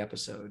 or 3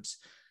 episodes.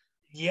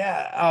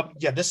 Yeah,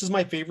 this is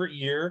my favorite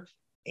year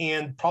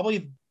and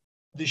probably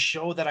the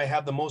show that I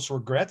have the most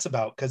regrets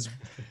about because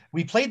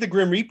we played the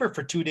Grim Reaper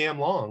for too damn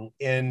long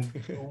and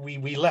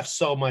we left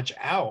so much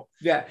out.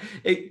 Yeah,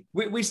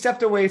 we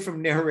stepped away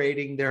from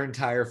narrating their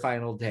entire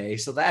final day,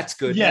 so that's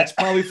good. Yeah. That's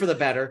probably for the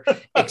better,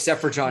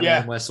 except for Johnny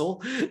and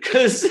Whistle.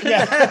 Because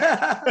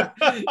yeah.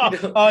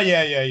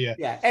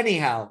 Yeah.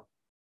 Anyhow,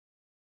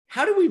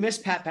 how do we miss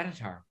Pat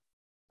Benatar?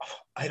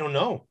 I don't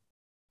know.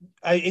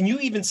 And you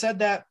even said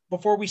that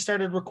before we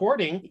started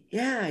recording.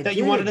 Yeah,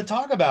 you wanted to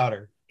talk about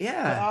her.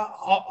 Yeah,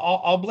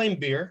 I'll blame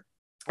beer.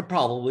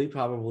 Probably.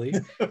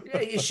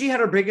 She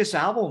had her biggest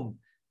album,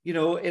 in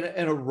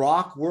a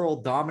rock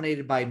world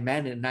dominated by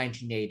men in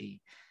 1980,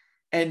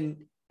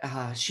 and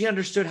she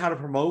understood how to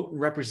promote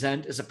and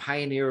represent as a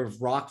pioneer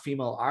of rock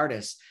female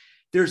artists.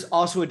 There's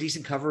also a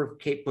decent cover of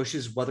Kate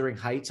Bush's "Wuthering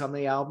Heights" on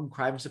the album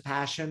 "Crimes of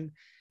Passion,"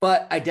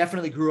 but I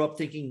definitely grew up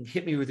thinking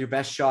 "Hit Me With Your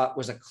Best Shot"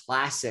 was a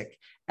classic,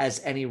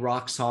 as any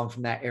rock song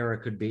from that era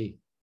could be.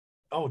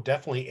 Oh,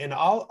 definitely. And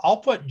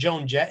I'll put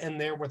Joan Jett in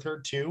there with her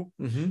too.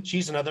 Mm-hmm.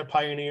 She's another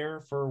pioneer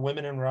for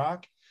women in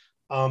rock.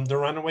 The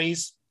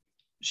Runaways,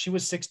 she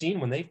was 16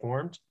 when they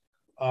formed.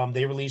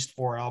 They released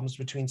 4 albums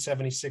between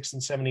 76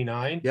 and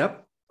 79.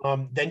 Yep.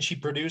 Then she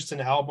produced an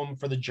album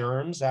for the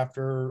Germs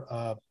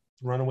after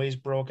Runaways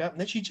broke up. And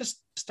then she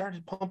just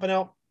started pumping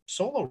out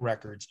solo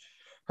records.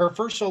 Her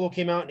first solo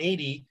came out in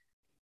 80.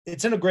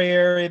 It's in a gray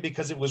area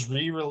because it was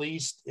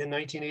re-released in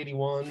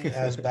 1981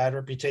 as Bad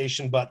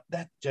Reputation, but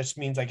that just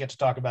means I get to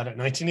talk about it in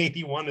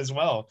 1981 as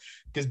well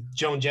because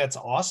Joan Jett's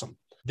awesome.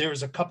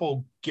 There's a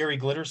couple Gary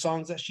Glitter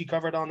songs that she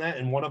covered on that,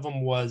 and one of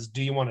them was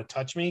 "Do You Want to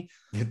Touch Me?"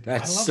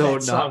 That's so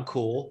not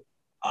cool.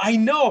 I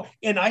know,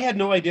 and I had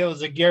no idea it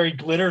was a Gary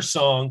Glitter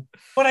song,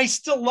 but I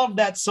still love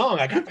that song.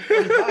 I got the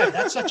 45.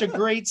 That's such a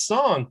great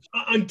song.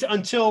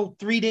 Until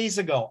 3 days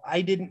ago,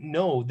 I didn't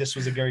know this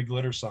was a Gary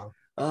Glitter song.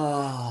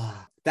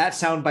 That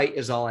soundbite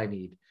is all I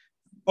need.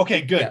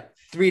 Okay, good. Yeah,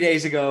 3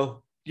 days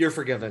ago, you're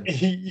forgiven.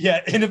 Yeah,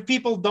 and if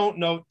people don't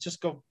know,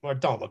 just go or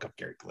don't look up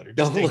Gary Glitter.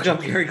 Don't look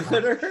up Gary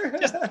Glitter.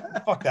 Just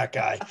fuck that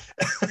guy,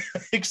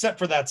 except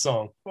for that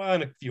song, well,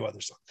 and a few other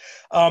songs.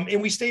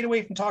 And we stayed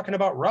away from talking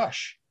about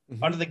Rush.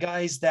 Mm-hmm. Under the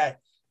guys that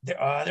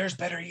there's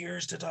better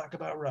years to talk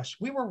about Rush.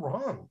 We were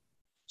wrong,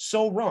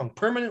 so wrong.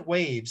 Permanent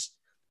Waves,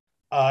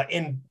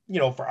 and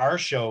for our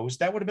shows,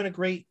 that would have been a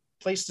great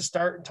place to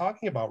start in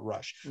talking about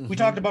Rush. We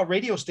talked about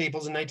radio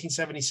staples in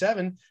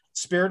 1977,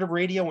 Spirit of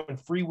Radio and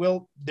Free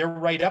Will. They're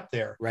right up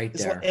there,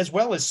 as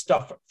well as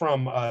stuff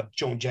from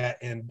Joan Jett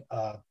and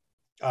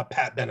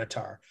Pat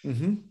Benatar.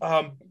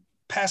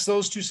 Past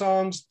those two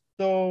songs,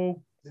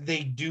 though,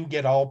 they do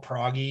get all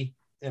proggy,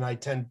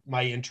 and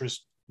my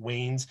interest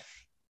wanes,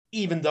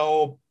 even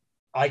though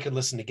I could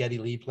listen to Geddy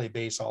Lee play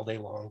bass all day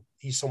long.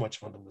 He's so much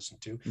fun to listen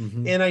to.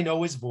 And I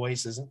know his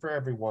voice isn't for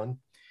everyone.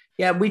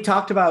 Yeah, we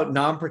talked about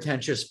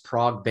non-pretentious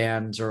prog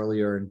bands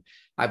earlier. And,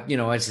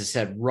 as I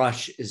said,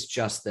 Rush is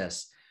just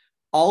this.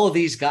 All of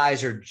these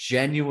guys are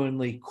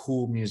genuinely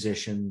cool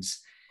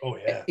musicians. Oh,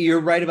 yeah.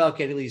 You're right about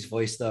Geddy Lee's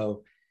voice,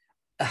 though.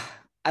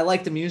 I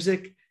like the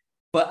music,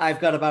 but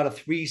I've got about a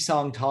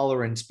 3-song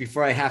tolerance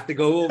before I have to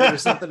go over to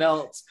something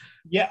else.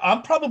 Yeah,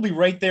 I'm probably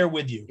right there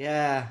with you.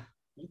 Yeah.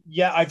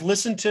 Yeah, I've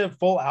listened to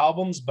full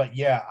albums, but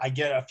yeah, I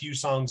get a few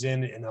songs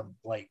in and I'm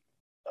like,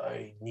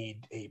 I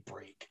need a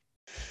break.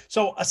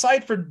 So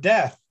aside from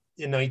Death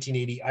in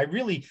 1980,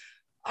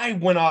 I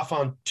went off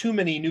on too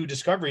many new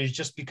discoveries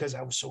just because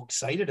I was so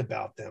excited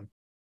about them.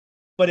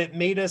 But it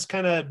made us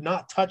kind of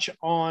not touch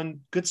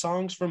on good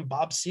songs from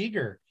Bob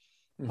Seger.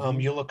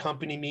 You'll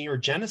Accompany Me, or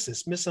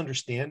Genesis,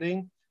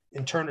 Misunderstanding,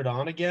 and Turn It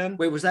On Again.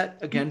 Wait, was that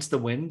Against the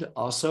Wind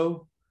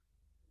also?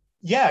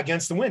 Yeah,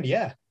 Against the Wind,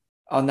 yeah.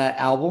 On that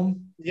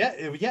album? Yeah,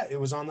 it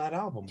was on that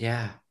album.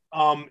 Yeah.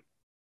 We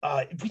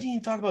didn't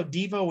even talk about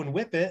Devo and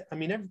Whip It. I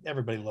mean,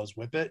 everybody loves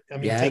Whip It. I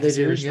mean, yeah, take they it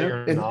seriously do.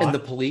 or and not. The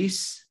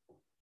Police.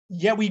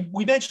 Yeah, we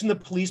mentioned the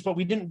Police, but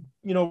we didn't,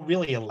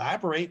 really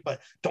elaborate. But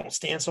Don't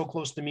Stand So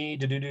Close to Me,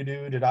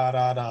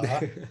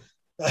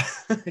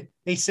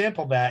 they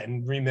sampled that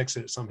and remixed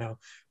it somehow.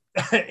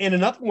 And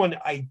another one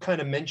I kind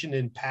of mentioned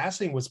in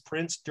passing was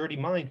Prince, Dirty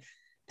Mind.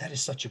 That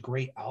is such a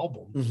great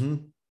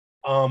album,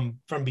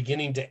 from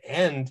beginning to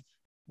end,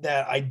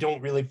 that I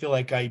don't really feel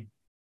like I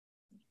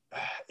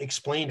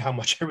explained how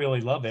much I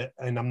really love it.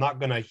 And I'm not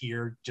going to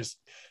hear, just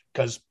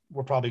because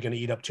we're probably going to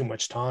eat up too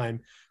much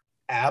time.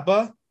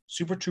 ABBA,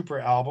 Super Trooper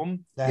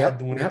album that had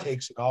The Winner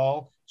Takes It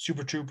All,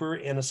 Super Trooper,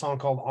 and a song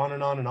called On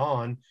and On and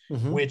On,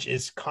 which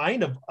is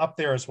kind of up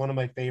there as one of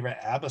my favorite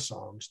ABBA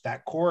songs.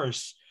 That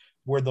chorus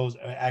where those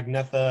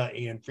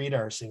Agnetha and Frida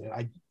are singing,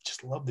 I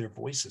just love their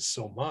voices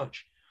so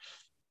much.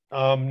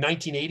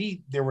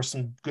 1980, there was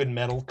some good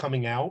metal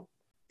coming out.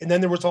 And then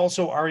there was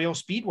also REO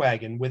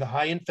Speedwagon with A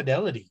High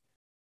Infidelity.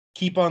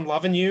 Keep on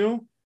Loving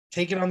You,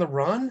 Take It on the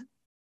Run.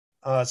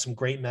 Some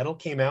great metal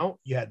came out.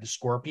 You had the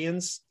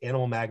Scorpions,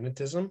 Animal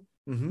Magnetism.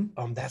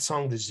 That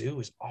song, The Zoo,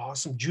 is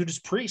awesome. Judas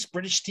Priest,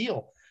 British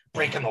Steel,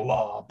 Breaking the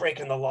Law,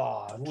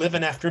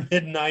 Living After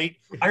Midnight,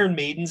 Iron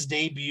Maiden's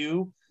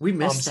debut. We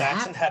missed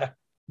Saxon that.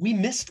 We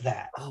missed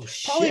that. Oh,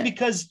 shit. Probably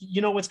because,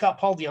 it's got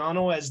Paul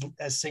Di'Anno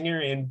as singer,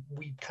 and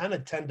we kind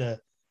of tend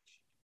to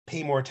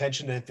pay more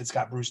attention to if it's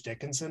got Bruce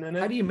Dickinson in it.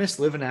 How do you miss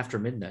Living After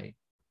Midnight?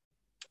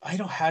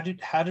 How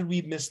did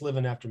we miss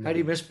Living After Midnight? How do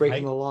you miss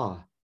Breaking the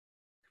Law?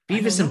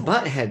 Beavis and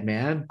Butthead,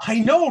 man. I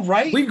know,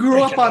 right? We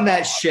grew up on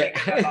that shit.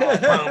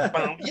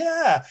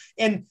 Yeah.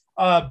 And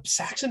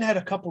Saxon had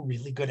a couple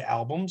really good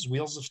albums,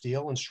 Wheels of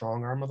Steel and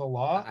Strong Arm of the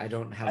Law. I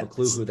don't have a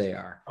clue who they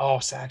are. Oh,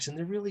 Saxon,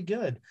 they're really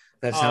good.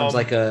 That sounds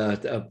like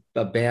a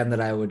band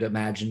that I would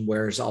imagine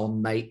wears all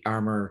knight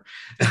armor.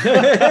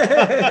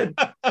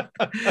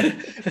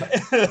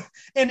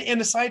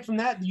 and aside from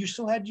that, you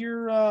still had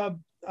your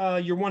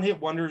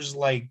one-hit wonders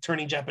like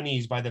Turning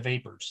Japanese by the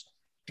Vapors.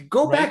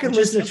 Go back and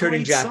listen to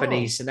Turning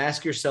Japanese and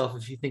ask yourself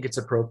if you think it's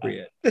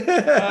appropriate.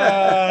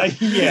 Yeah.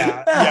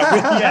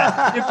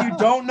 If you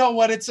don't know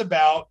what it's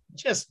about,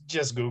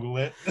 just Google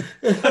it.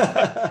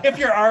 If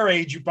you're our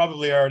age, you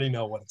probably already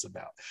know what it's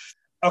about.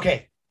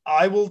 Okay,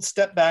 I will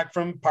step back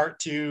from part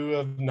 2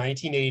 of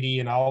 1980,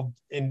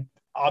 and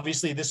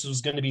obviously this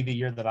was going to be the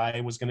year that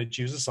I was going to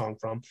choose a song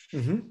from.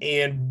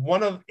 And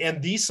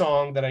the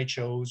song that I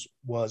chose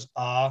was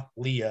Ah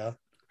Leah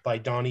by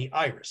Donnie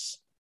Iris.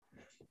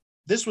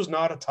 This was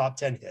not a top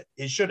 10 hit.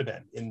 It should have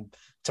been,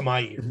 to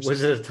my ears.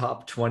 Was it a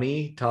top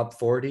 20, top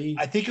 40?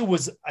 I think it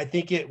was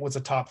a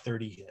top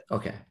 30 hit.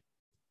 Okay.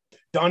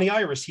 Donnie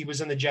Iris, he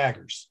was in the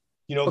Jaggers.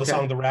 You know the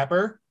song The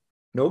Rapper?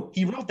 Nope.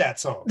 He wrote that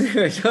song. No.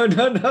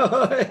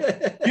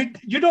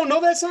 You don't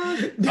know that song?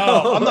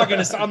 No. I'm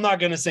not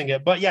gonna sing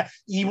it. But yeah,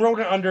 he wrote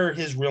it under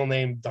his real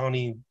name,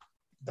 Donnie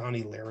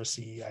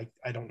Laracy.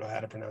 I don't know how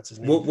to pronounce his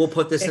name. We'll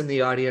put this in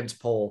the audience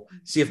poll.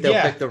 See if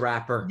they'll pick The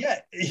Rapper. Yeah,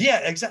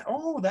 exactly.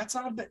 Oh, that's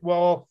not a bit.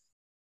 Well,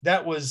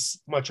 that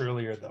was much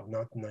earlier though,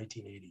 not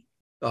 1980.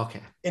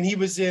 Okay. And he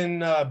was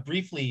in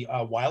briefly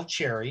Wild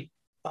Cherry.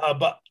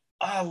 But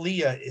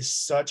Aaliyah is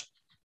such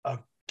a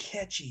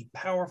catchy,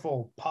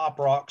 powerful pop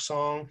rock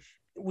song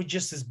with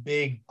just this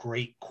big,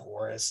 great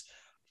chorus.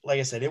 Like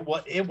I said,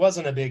 it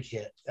wasn't a big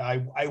hit.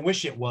 I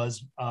wish it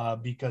was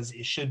because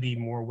it should be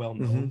more well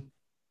known.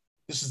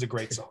 This is a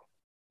great song.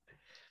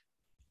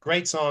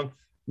 Great song.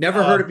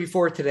 Never heard it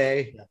before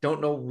today. Don't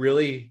know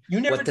really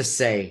what to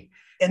say.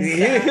 And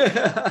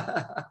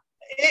that,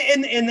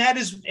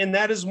 and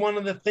that is one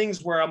of the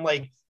things where I'm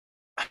like,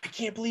 I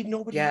can't believe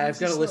nobody. Yeah, I've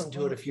got to listen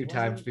to it a few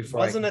times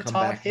before I can come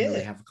back and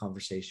really have a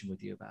conversation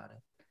with you about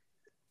it.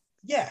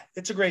 Yeah,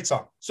 it's a great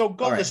song. So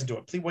go listen to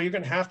it, please. Well, you're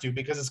going to have to,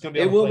 because it's going to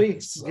be. It will be.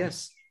 So.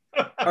 Yes.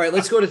 All right,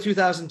 let's go to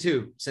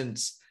 2002,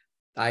 since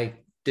I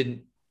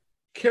didn't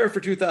care for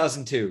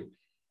 2002,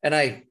 and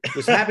I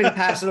was happy to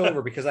pass it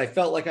over because I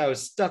felt like I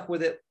was stuck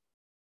with it,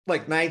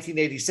 like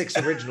 1986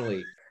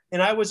 originally.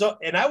 And I was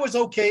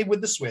okay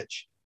with the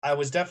switch. I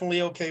was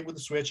definitely okay with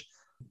the switch.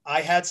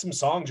 I had some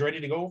songs ready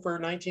to go for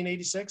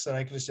 1986, and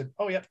I could have said,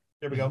 "Oh yeah,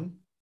 there we go,"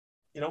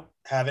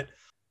 have it.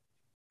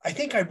 I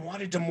think I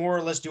wanted to more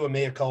or less do a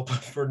mea culpa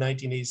for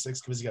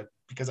 1986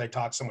 because I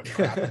talked so much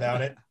crap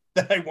about it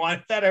that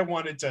I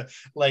wanted to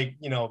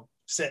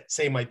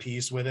say my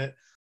piece with it.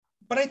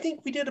 But I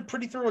think we did a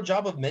pretty thorough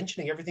job of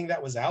mentioning everything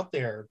that was out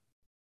there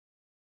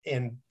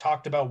and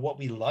talked about what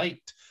we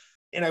liked.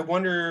 And I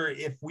wonder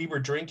if we were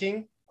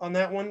drinking on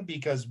that one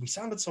because we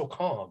sounded so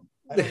calm.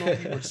 I don't know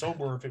if we were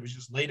sober or if it was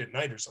just late at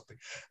night or something.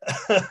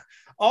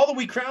 All that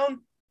we crowned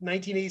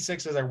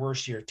 1986 is our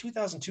worst year.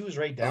 2002 is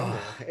right down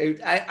there.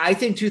 I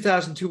think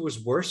 2002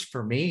 was worse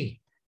for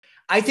me.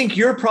 I think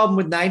your problem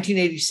with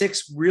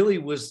 1986 really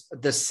was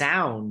the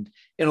sound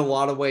in a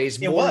lot of ways,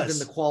 more than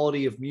the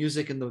quality of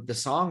music and the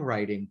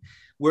songwriting.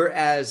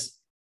 Whereas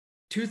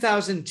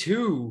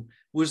 2002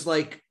 was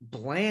like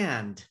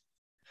bland.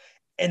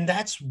 And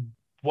that's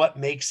what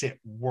makes it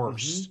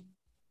worse.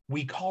 Mm-hmm.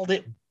 We called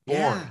it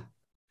boring,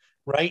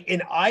 right?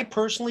 And I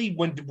personally,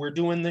 when we're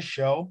doing this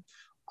show,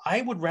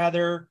 I would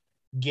rather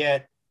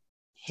get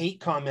hate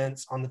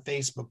comments on the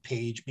Facebook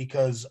page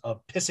because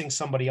of pissing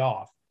somebody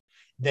off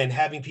than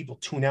having people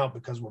tune out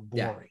because we're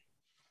boring.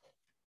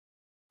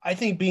 Yeah. I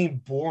think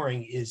being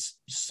boring is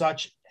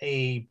such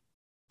a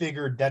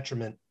bigger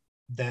detriment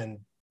than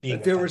being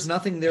there offensive. Was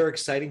nothing there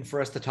exciting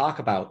for us to talk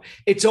about.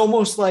 It's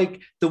almost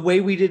like the way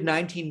we did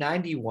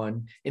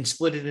 1991 and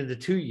split it into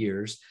 2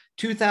 years.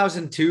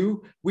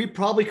 2002, we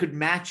probably could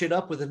match it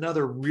up with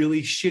another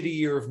really shitty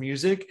year of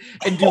music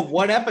and do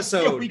one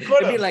episode and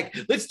be like,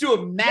 let's do a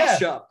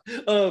mashup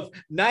of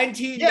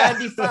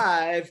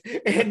 1995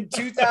 and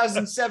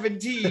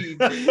 2017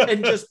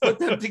 and just put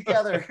them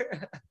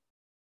together.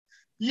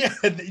 Yeah,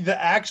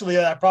 actually,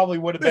 that probably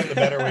would have been the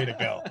better way to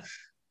go.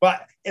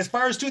 But as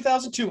far as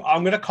 2002,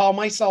 I'm going to call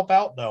myself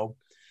out, though,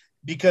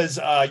 because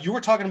you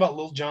were talking about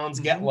Lil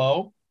Jon's Get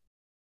Low.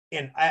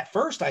 And at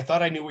first, I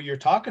thought I knew what you were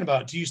talking about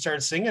until you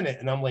started singing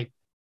it. And I'm like,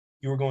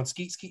 you were going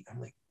skeet, skeet.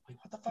 I'm like,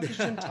 what the fuck is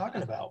Jim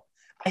talking about?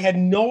 I had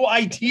no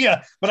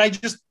idea, but I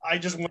just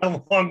went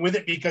along with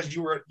it because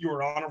you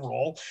were on a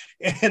roll.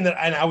 And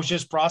I was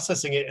just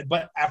processing it.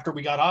 But after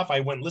we got off, I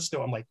went and listened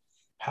to it. I'm like,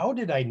 how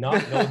did I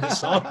not know this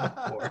song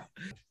before?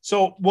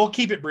 So we'll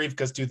keep it brief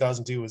because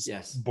 2002 was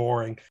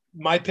boring.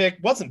 My pick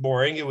wasn't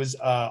boring. It was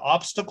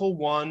Obstacle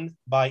 1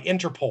 by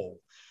Interpol.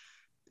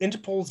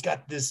 Interpol's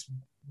got this,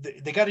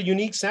 they got a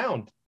unique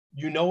sound.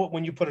 You know it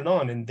when you put it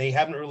on, and they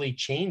haven't really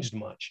changed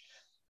much.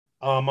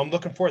 I'm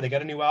looking forward. They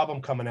got a new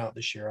album coming out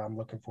this year. I'm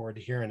looking forward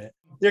to hearing it.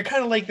 They're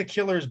kind of like the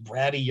Killers'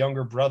 bratty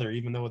younger brother,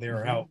 even though they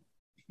were out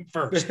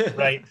first,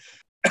 right?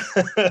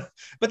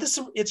 But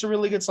it's a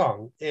really good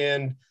song.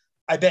 And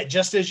I bet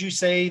just as you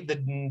say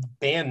the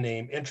band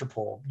name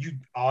Interpol, you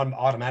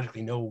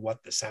automatically know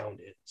what the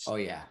sound is. Oh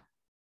yeah,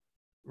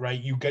 right.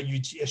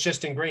 It's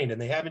just ingrained, and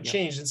they haven't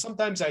changed. And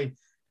sometimes I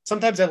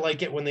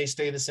like it when they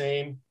stay the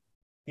same,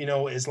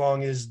 as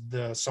long as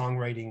the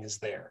songwriting is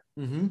there.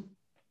 Mm-hmm.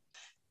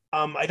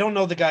 I don't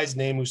know the guy's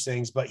name who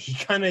sings, but he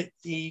kind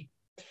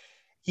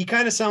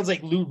of sounds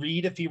like Lou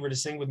Reed if he were to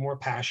sing with more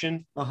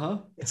passion.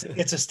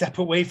 It's a step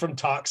away from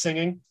talk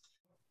singing.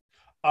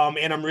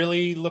 And I'm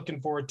really looking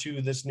forward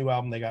to this new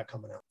album they got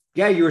coming out.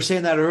 Yeah, you were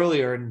saying that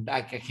earlier, and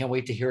I can't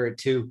wait to hear it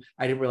too.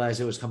 I didn't realize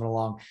it was coming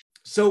along.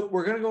 So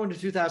we're going to go into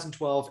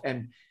 2012,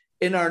 and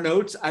in our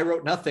notes, I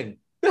wrote nothing.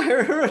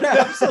 I wrote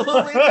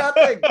absolutely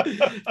nothing.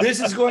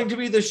 This is going to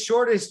be the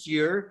shortest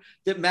year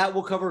that Matt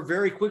will cover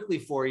very quickly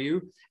for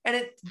you.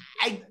 And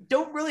I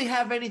don't really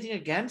have anything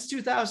against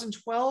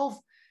 2012.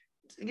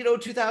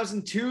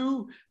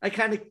 2002, I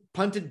kind of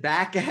punted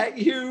back at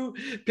you,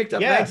 picked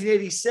up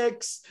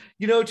 1986,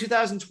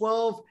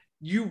 2012,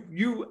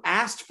 you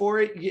asked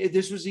for it.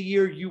 This was a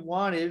year you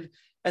wanted.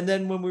 And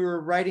then when we were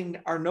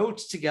writing our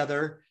notes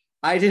together,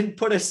 I didn't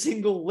put a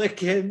single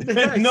lick in.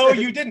 No,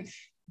 you didn't.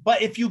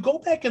 But if you go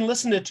back and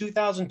listen to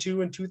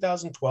 2002 and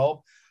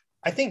 2012,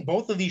 I think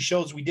both of these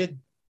shows, we did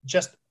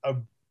just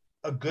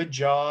a good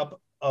job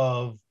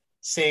of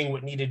saying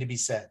what needed to be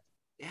said.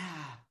 Yeah.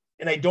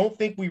 And I don't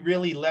think we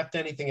really left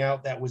anything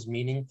out that was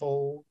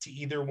meaningful to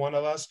either one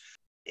of us.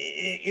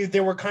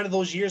 There were kind of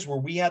those years where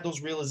we had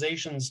those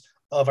realizations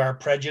of our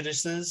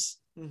prejudices,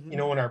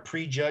 and our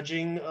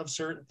prejudging of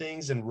certain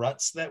things and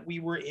ruts that we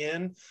were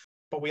in.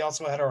 But we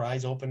also had our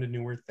eyes open to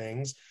newer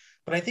things.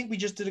 But I think we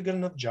just did a good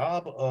enough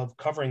job of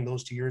covering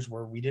those 2 years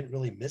where we didn't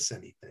really miss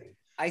anything.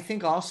 I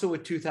think also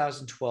with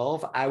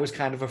 2012, I was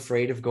kind of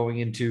afraid of going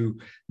into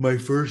my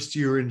first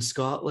year in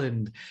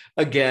Scotland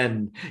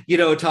again,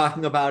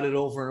 talking about it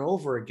over and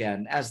over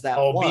again as that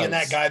was. Being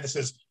that guy that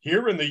says,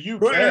 here in the UK.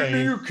 But in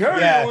the UK,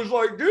 it was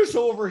like this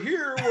over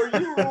here,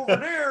 where you were over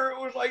there. It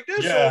was like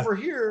this over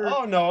here.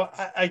 Oh no,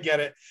 I get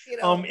it. You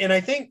know? And I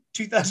think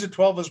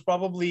 2012 was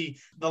probably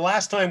the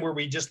last time where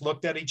we just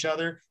looked at each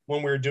other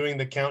when we were doing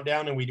the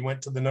countdown, and we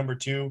went to the number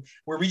 2,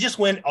 where we just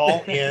went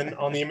all in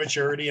on the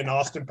immaturity and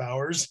Austin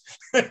Powers,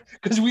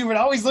 because we would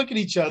always look at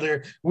each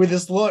other with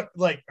this look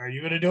like, "Are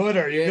you going to do it?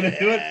 Are you going to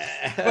do it?"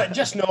 But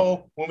just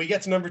know, when we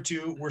get to number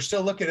 2, we're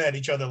still looking at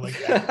each other like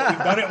that. We've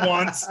done it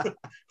once.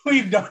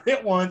 We've done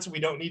it once. We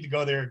don't need to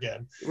go there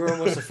again. We're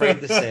almost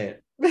afraid to say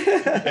it.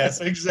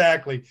 Yes,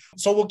 exactly.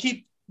 So we'll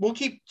keep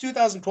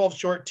 2012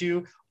 short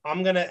too.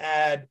 I'm gonna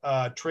add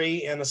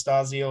Trey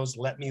Anastasio's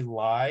 "Let Me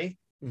Lie."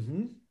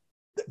 Mm-hmm.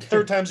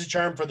 Third time's a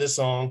charm for this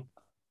song.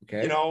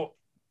 Okay. You know,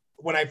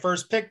 when I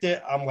first picked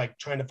it, I'm like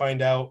trying to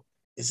find out,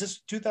 is this a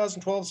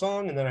 2012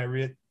 song? And then I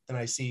read and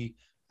I see,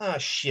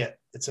 shit,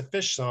 it's a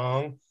Fish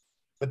song.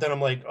 But then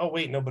I'm like, oh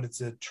wait, no, but it's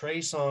a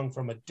Trey song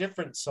from a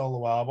different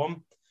solo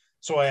album.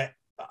 So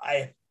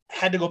I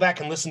had to go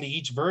back and listen to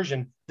each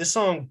version. This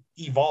song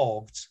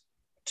evolved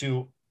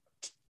to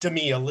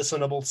me a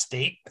listenable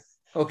state.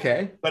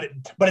 Okay. But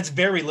it's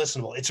very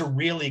listenable. It's a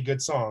really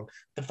good song.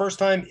 The first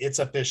time, it's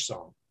a Fish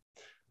song.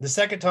 The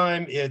second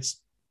time, it's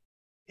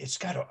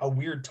got a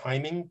weird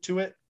timing to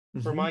it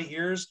for my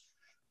ears.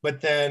 But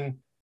then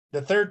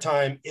the third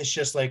time, it's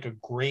just like a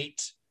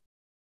great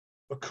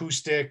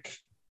acoustic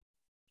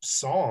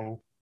song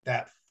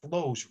that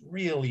flows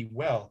really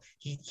well.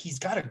 He's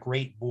got a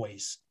great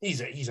voice.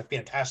 He's a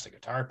fantastic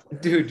guitar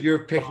player. Dude, you're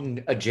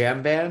picking a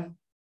jam band?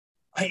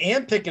 I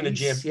am picking a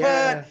jam,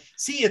 but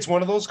see, it's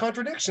one of those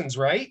contradictions,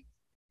 right?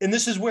 And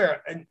this is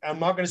where, and I'm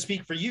not going to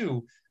speak for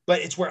you, but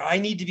it's where I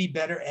need to be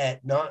better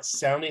at not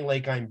sounding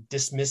like I'm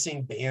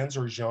dismissing bands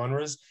or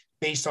genres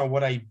based on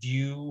what I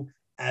view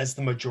as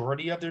the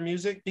majority of their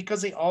music,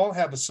 because they all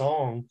have a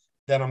song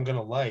that I'm going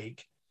to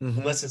like,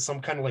 unless it's some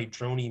kind of like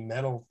drony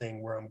metal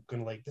thing where I'm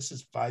going to like, this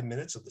is 5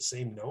 minutes of the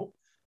same note.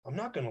 I'm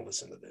not going to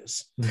listen to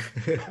this.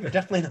 I'm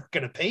definitely not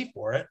going to pay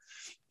for it.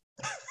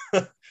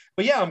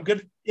 But yeah, I'm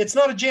good. It's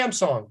not a jam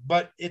song,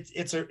 but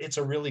it's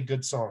a really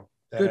good song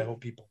that I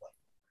hope people like.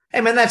 Hey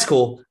man, that's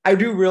cool. I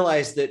do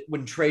realize that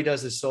when Trey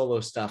does his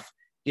solo stuff,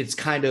 it's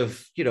kind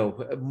of,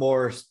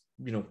 more,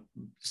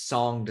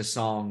 song to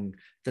song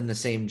than the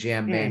same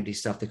jam bandy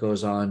stuff that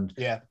goes on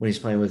when he's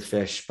playing with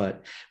Fish.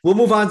 But we'll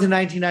move on to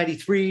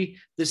 1993.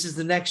 This is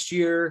the next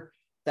year.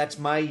 That's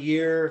my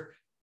year.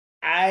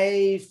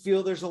 I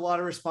feel there's a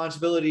lot of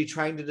responsibility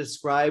trying to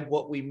describe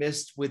what we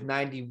missed with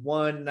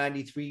 91,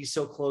 93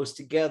 so close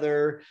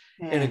together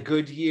in a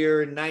good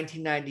year. In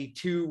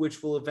 1992,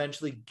 which we'll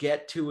eventually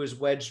get to, is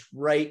wedged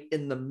right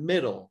in the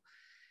middle.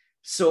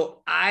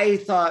 So I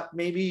thought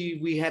maybe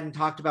we hadn't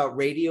talked about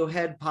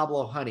Radiohead,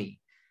 Pablo Honey.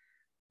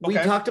 We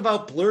talked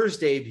about Blur's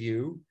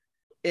debut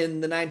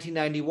in the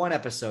 1991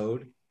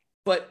 episode,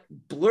 but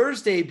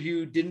Blur's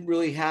debut didn't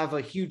really have a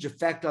huge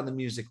effect on the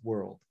music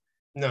world.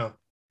 No.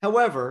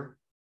 However,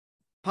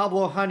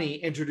 Pablo Honey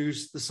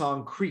introduced the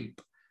song Creep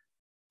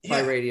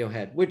by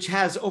Radiohead, which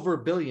has over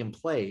 1 billion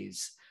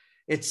plays.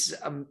 It's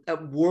a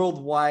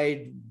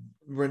worldwide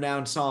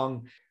renowned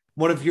song.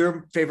 One of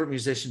your favorite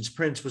musicians,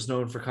 Prince, was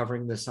known for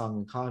covering this song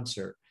in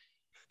concert.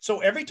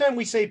 So every time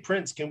we say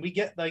Prince, can we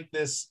get like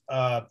this?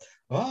 Yeah,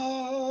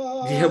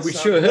 we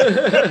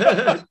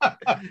should.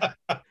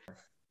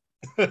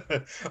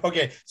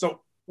 Okay,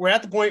 so we're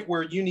at the point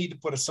where you need to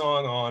put a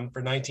song on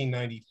for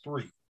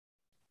 1993.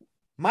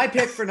 My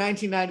pick for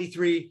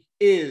 1993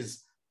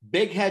 is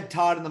Big Head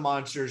Todd and the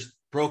Monsters,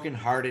 Broken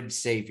Hearted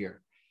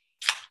Savior.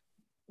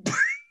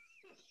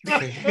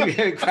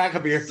 Crack a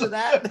beer to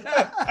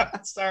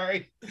that.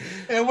 Sorry,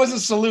 it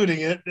wasn't saluting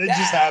it. It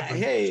just happened.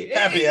 Hey,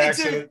 happy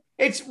accident.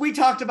 We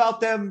talked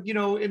about them,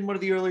 in one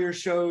of the earlier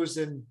shows,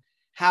 and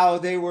how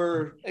they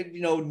were,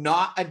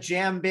 not a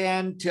jam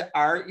band to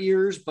our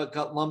ears, but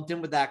got lumped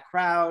in with that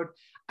crowd.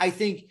 I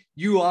think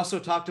you also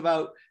talked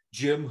about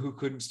Jim, who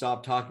couldn't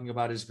stop talking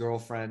about his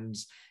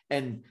girlfriends,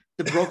 and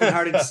the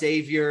Brokenhearted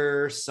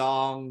Savior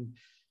song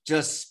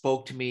just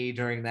spoke to me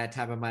during that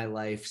time of my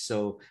life.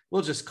 So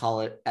we'll just call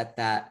it at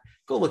that.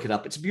 Go look it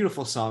up. It's a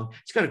beautiful song.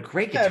 It's got a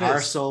great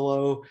guitar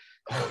solo.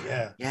 Oh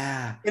yeah.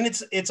 Yeah. And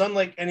it's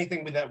unlike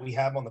anything that we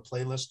have on the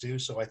playlist too.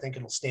 So I think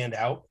it'll stand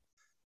out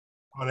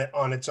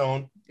on its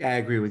own. Yeah, I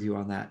agree with you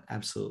on that.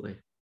 Absolutely.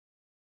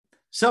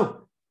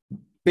 So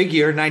big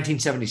year,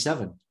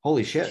 1977.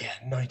 Holy shit.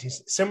 Yeah,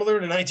 similar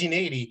to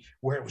 1980,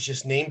 where it was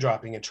just name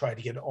dropping and trying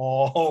to get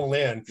all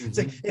in. It's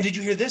like, and did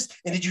you hear this?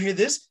 And did you hear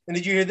this? And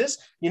did you hear this?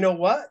 You know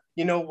what?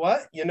 You know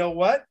what? You know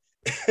what?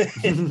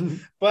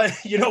 But,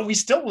 we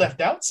still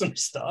left out some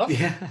stuff.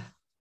 Yeah.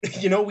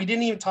 We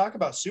didn't even talk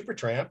about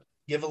Supertramp.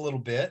 Give a little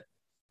bit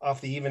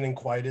off the Even in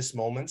Quietest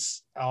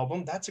Moments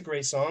album. That's a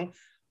great song.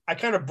 I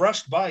kind of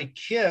brushed by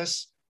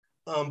Kiss,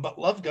 but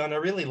Love Gun, I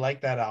really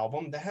like that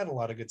album. They had a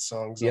lot of good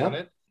songs on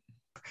it.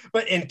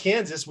 But in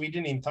Kansas, we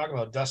didn't even talk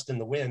about Dust in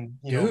the Wind.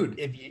 Dude,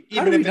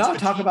 how do we not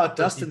talk about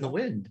Dust in the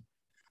Wind?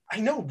 I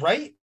know,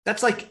 right?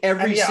 That's like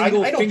every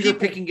single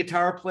finger-picking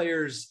guitar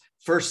player's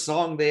first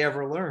song they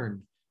ever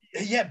learned.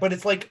 Yeah, but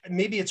it's like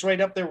maybe it's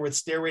right up there with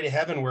Stairway to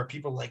Heaven, where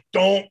people are like,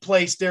 don't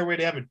play Stairway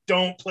to Heaven,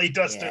 don't play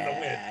Dust in the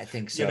Wind. I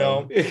think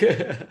so.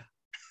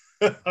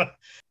 You know,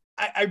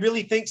 I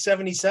really think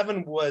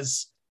 77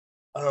 was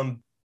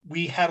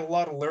we had a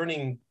lot of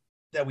learning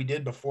that we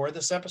did before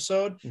this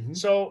episode. Mm-hmm.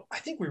 So I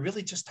think we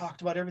really just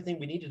talked about everything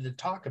we needed to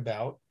talk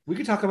about. We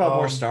could talk about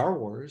more Star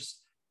Wars.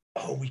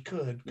 Oh, we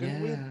could. We?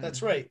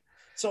 That's right.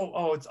 So,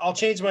 I'll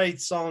change my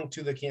song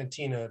to the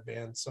Cantina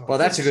Band song. Well,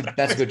 that's a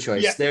good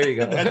choice. Yeah, there you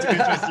go. That's a good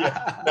choice.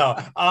 Yeah. No,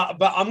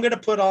 but I'm gonna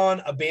put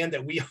on a band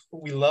that we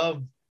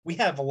love. We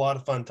have a lot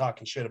of fun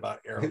talking shit about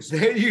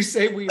Aerosmith. You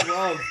say we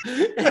love.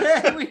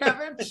 We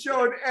haven't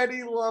shown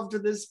any love to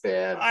this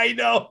band. I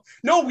know.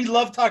 No, we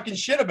love talking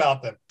shit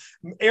about them.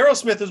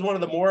 Aerosmith is one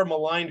of the more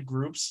maligned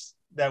groups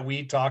that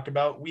we talked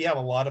about. We have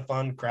a lot of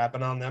fun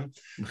crapping on them.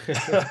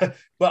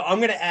 But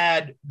I'm gonna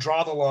add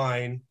Draw the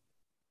Line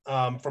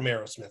from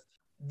Aerosmith.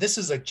 This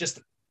is just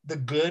the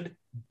good,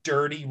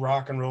 dirty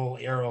rock and roll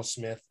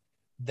Aerosmith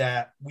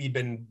that we've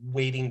been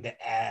waiting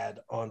to add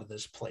onto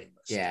this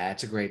playlist. Yeah,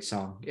 it's a great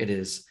song. It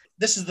is.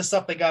 This is the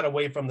stuff they got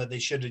away from that they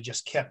should have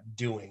just kept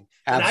doing.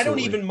 Absolutely. And I don't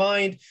even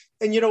mind.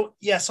 And,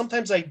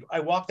 sometimes I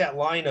walk that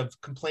line of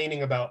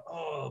complaining about,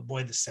 oh,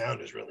 boy, the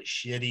sound is really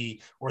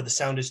shitty or the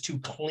sound is too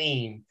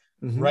clean,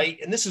 right?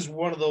 And this is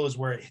one of those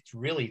where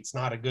it's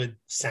not a good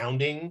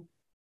sounding,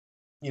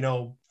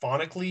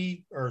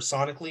 phonically or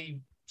sonically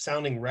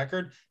sounding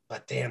record,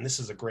 but damn, this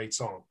is a great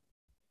song.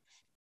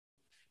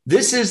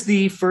 This is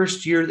the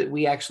first year that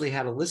we actually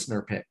had a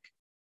listener pick.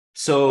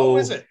 So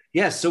is it?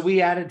 Yeah, so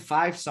we added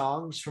 5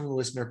 songs from the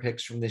listener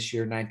picks from this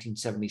year,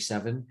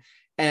 1977.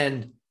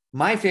 And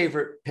my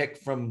favorite pick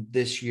from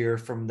this year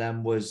from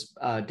them was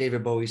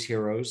David Bowie's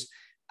Heroes.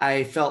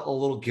 I felt a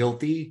little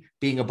guilty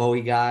being a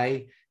Bowie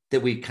guy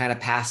that we kind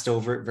of passed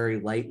over it very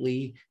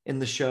lightly in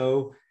the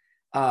show.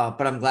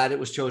 But I'm glad it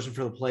was chosen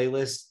for the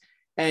playlist.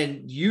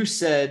 And you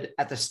said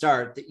at the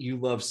start that you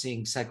love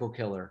seeing Psycho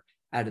Killer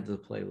added to the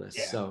playlist.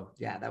 Yeah. So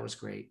yeah, that was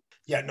great.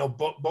 Yeah, no,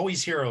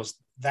 Bowie's Heroes,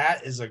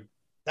 that's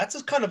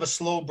a kind of a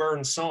slow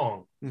burn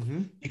song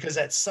because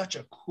that's such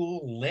a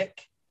cool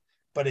lick,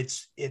 but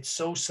it's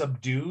so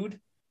subdued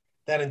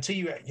that until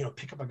you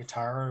pick up a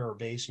guitar or a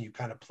bass and you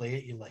kind of play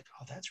it, you're like,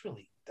 oh, that's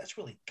really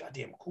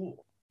goddamn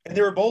cool. And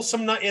they were both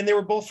from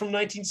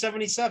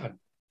 1977.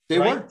 They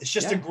were. It's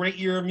just a great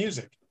year of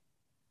music.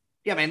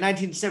 Yeah, man,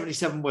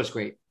 1977 was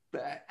great.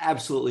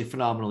 Absolutely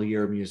phenomenal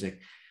year of music.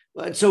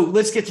 So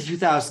let's get to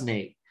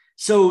 2008.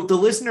 So the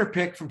listener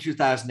pick from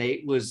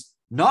 2008 was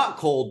not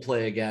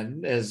Coldplay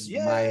again, as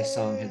my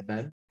song had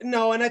been.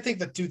 No, and I think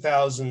the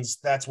 2000s,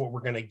 that's what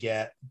we're going to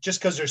get, just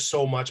because there's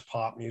so much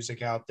pop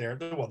music out there.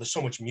 Well, there's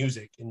so much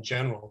music in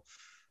general.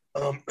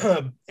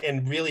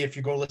 And really, if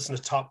you go listen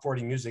to top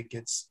 40 music,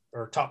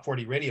 or top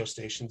 40 radio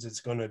stations,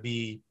 it's going to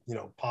be,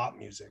 pop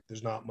music.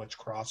 There's not much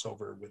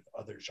crossover with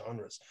other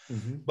genres.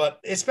 But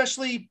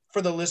especially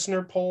for the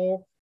listener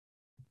poll,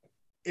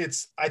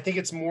 I think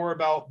it's more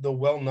about the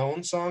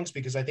well-known songs,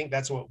 because I think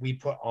that's what we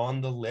put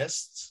on the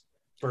lists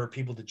for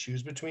people to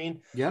choose between.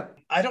 Yep.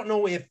 I don't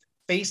know if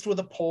faced with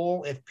a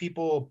poll, if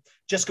people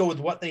just go with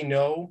what they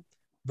know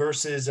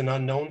versus an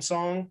unknown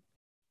song.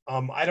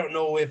 I don't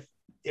know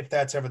if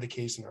that's ever the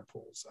case in our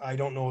polls. I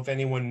don't know if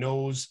anyone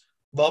knows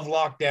Love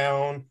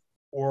Lockdown,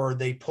 or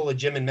they pull a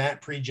Jim and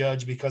Matt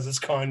prejudge because it's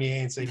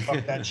Kanye and say,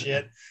 fuck that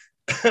shit.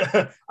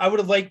 I would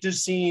have liked to have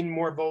seen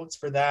more votes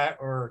for that,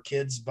 or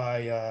Kids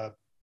by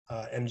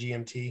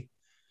MGMT.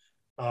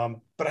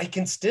 But I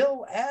can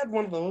still add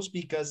one of those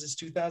because it's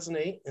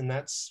 2008 and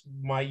that's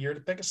my year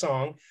to pick a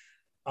song.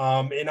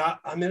 And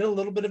I'm in a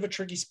little bit of a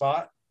tricky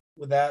spot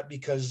with that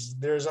because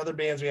there's other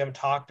bands we haven't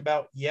talked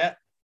about yet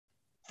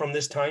from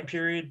this time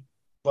period,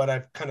 but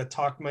I've kind of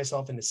talked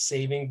myself into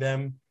saving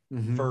them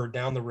for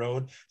down the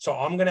road. So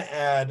I'm going to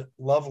add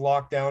Love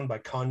Lockdown by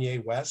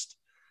Kanye West.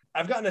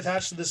 I've gotten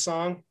attached to this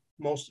song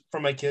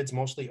from my kids,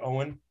 mostly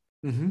Owen.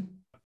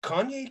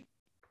 Kanye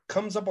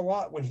comes up a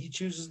lot when he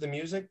chooses the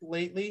music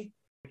lately,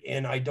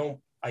 and I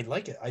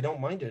like it. I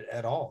don't mind it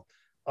at all.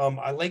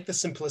 I like the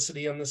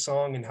simplicity on the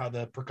song and how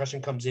the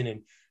percussion comes in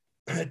and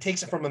it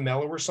takes it from a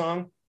mellower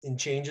song and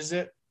changes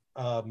it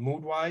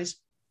mood wise.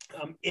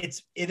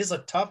 It is a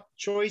tough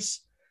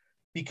choice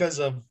because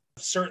of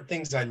certain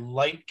things I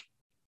like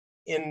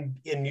in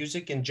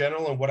music in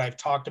general, and what I've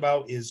talked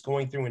about is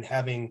going through and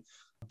having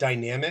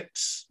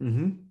dynamics.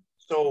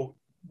 So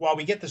while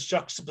we get this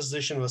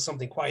juxtaposition with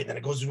something quiet, then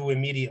it goes to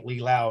immediately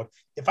loud.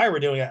 If I were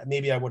doing it,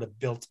 maybe I would have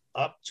built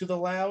up to the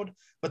loud,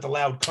 but the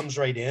loud comes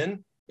right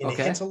in and it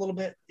hits a little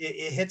bit.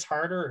 It hits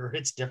harder or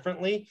hits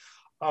differently.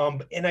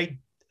 And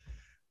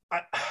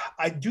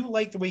I do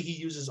like the way he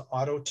uses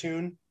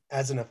auto-tune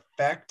as an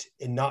effect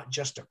and not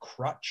just a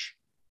crutch,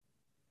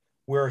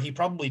 where he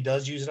probably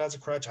does use it as a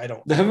crutch. I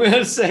don't. I'm going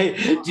to say,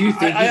 do you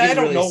think he can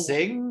really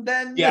sing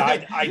then? Yeah,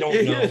 I don't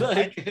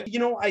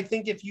know. I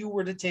think if you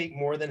were to take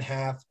more than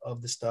half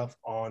of the stuff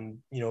on,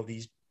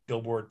 these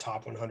Billboard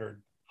Top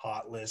 100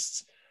 hot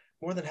lists,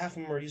 more than half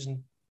of them are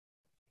using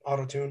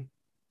auto-tune.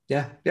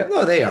 Yeah.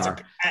 No, they are.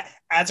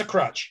 As a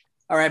crutch.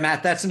 All right,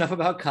 Matt, that's enough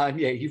about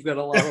Kanye. You've got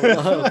a lot of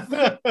love.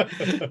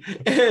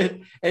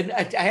 and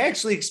I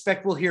actually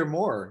expect we'll hear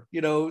more. You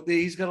know,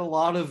 he's got a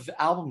lot of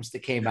albums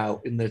that came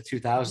out in the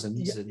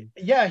 2000s.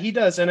 Yeah, he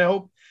does. And I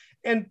hope,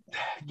 and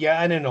yeah,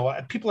 I don't know.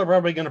 People are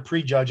probably going to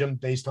prejudge him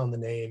based on the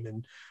name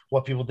and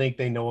what people think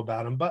they know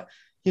about him, but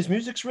his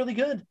music's really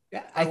good.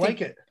 Yeah, I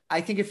like it. I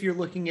think if you're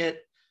looking at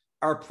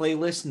our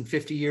playlist and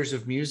 50 years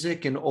of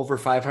music and over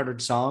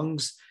 500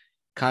 songs,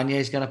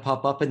 Kanye's going to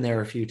pop up in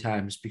there a few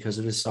times because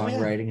of his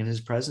songwriting and his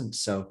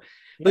presence. So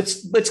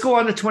let's go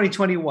on to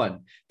 2021.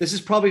 This is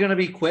probably going to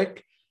be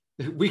quick.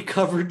 We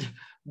covered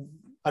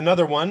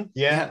another one.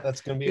 Yeah,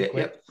 that's going to be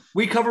quick. Yeah.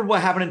 We covered what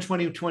happened in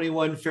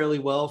 2021 fairly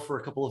well for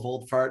a couple of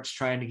old farts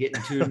trying to get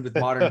in tune with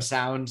modern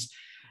sounds.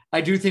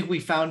 I do think we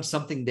found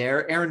something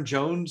there. Aaron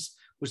Jones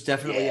was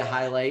definitely a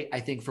highlight, I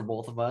think, for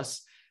both of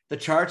us. The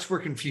charts were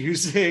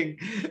confusing,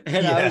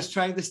 and I was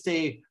trying to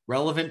stay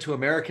relevant to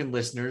American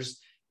listeners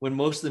when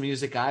most of the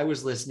music I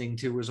was listening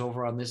to was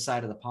over on this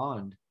side of the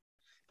pond.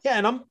 Yeah,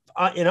 and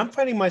I'm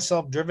finding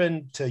myself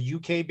driven to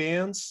UK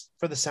bands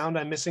for the sound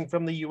I'm missing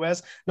from the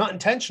US. Not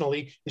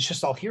intentionally, it's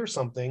just I'll hear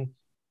something,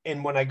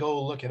 and when I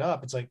go look it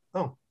up, it's like,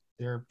 oh,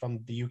 they're from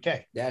the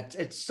UK. Yeah,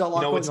 it's a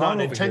lot. It's not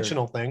an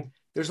intentional thing.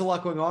 There's a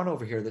lot going on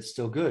over here that's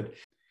still good.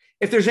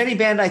 If there's any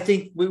band I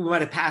think we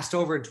might have passed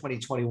over in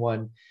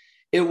 2021,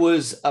 it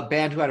was a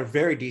band who had a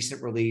very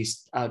decent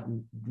release,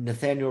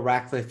 Nathaniel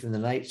Ratcliffe and the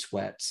Night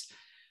Sweats.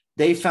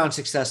 They found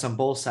success on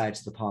both sides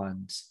of the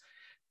ponds.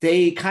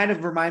 They kind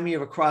of remind me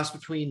of a cross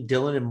between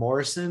Dylan and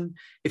Morrison.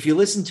 If you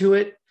listen to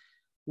it,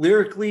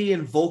 lyrically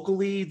and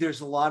vocally,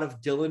 there's a lot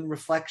of Dylan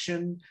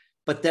reflection,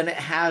 but then it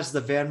has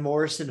the Van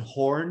Morrison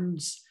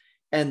horns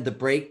and the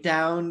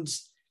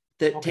breakdowns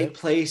that take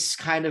place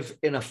kind of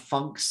in a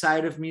funk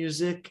side of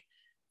music,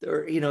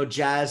 or,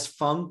 jazz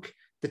funk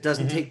that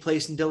doesn't take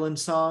place in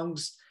Dylan's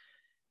songs.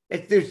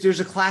 There's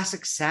a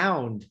classic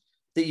sound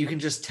that you can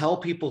just tell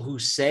people who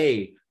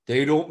say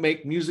they don't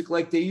make music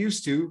like they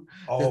used to.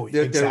 Oh,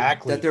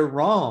 exactly. That they're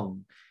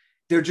wrong.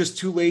 They're just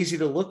too lazy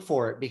to look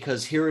for it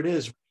because here it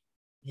is.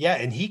 Yeah,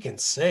 and he can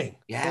sing.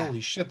 Yeah.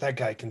 Holy shit, that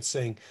guy can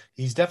sing.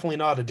 He's definitely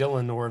not a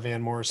Dylan or a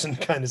Van Morrison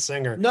kind of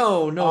singer.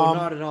 No,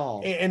 not at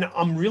all. And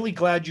I'm really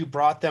glad you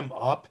brought them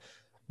up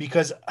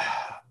because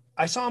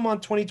I saw them on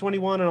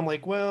 2021 and I'm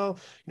like, well,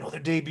 their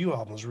debut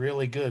album was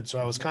really good. So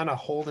I was kind of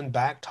holding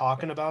back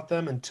talking about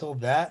them until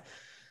that,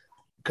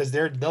 because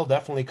they'll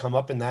definitely come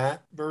up in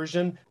that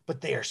version, but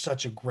they are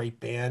such a great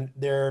band.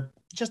 They're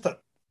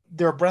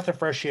a breath of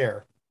fresh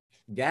air.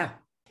 Yeah.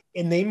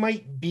 And they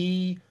might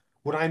be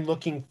what I'm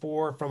looking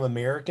for from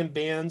American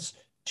bands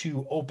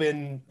to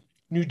open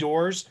new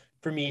doors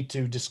for me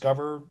to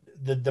discover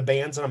the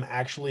bands that I'm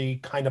actually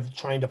kind of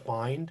trying to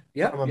find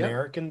from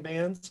American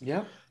bands.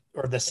 Yeah.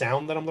 Or the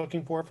sound that I'm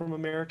looking for from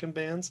American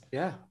bands.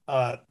 Yeah.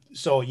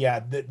 So yeah,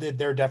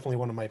 they're definitely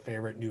one of my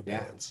favorite new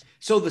bands.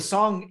 So the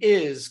song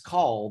is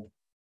called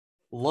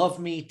Love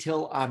Me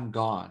Till I'm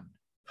Gone.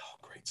 Oh,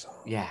 great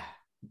song. Yeah.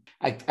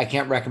 I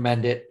can't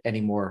recommend it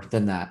any more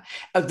than that.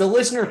 The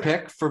listener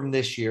pick from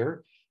this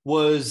year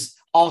was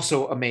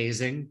also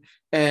amazing.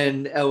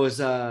 And it was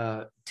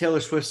Taylor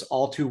Swift's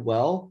All Too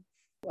Well.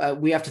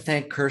 We have to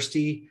thank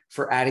Kirsty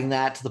for adding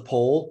that to the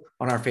poll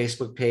on our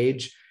Facebook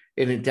page.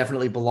 And it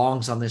definitely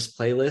belongs on this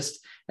playlist.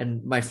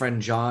 And my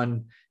friend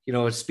John,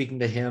 speaking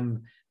to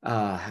him,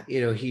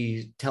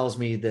 he tells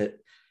me that,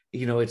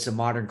 it's a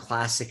modern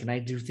classic. And I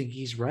do think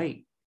he's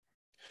right.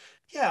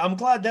 Yeah, I'm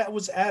glad that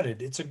was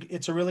added.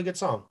 It's a really good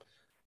song,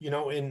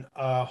 and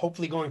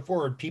hopefully going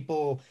forward,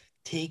 people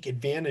take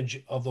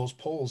advantage of those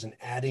polls and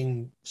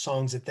adding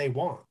songs that they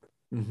want,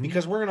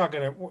 because we're not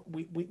going to,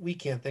 we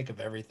can't think of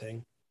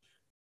everything.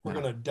 We're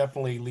going to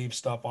definitely leave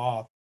stuff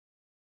off.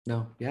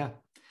 No. Yeah.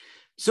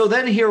 So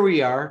then here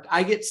we are.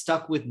 I get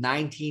stuck with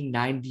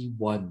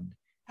 1991.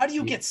 How do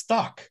you get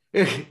stuck?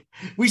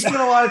 We spent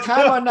a lot of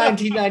time on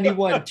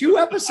 1991, 2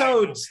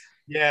 episodes.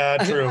 Yeah,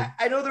 true.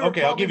 I know there were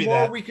probably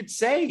more we could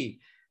say.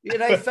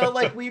 And I felt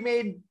like we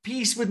made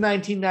peace with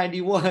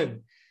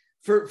 1991.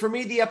 For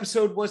me, the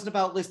episode wasn't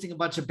about listing a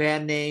bunch of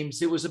band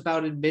names. It was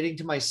about admitting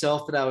to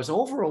myself that I was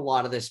over a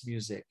lot of this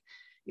music,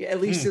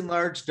 at least in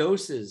large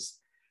doses.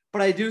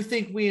 But I do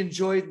think we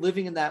enjoyed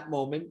living in that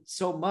moment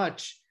so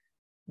much.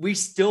 We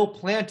still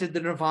planted the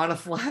Nirvana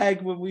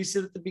flag when we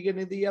said at the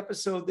beginning of the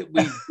episode that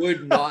we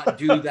would not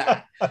do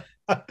that.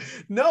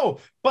 No,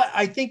 but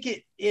I think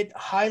it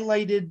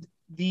highlighted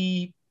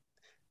the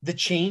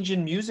change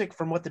in music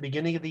from what the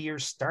beginning of the year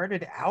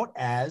started out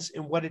as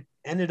and what it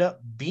ended up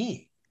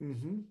being.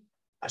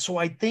 So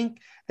I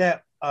think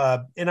that,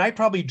 and I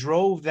probably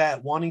drove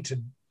that wanting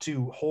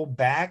to hold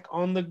back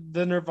on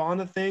the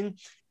Nirvana thing.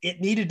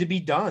 It needed to be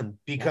done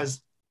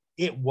because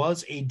it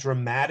was a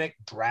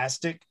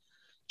drastic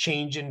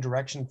change in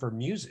direction for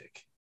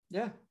music.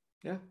 Yeah.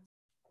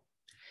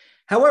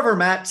 However,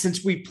 Matt,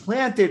 since we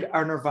planted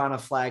our Nirvana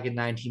flag in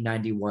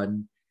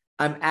 1991,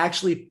 I'm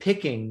actually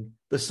picking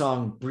the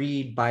song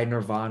Breed by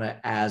Nirvana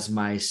as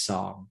my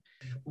song.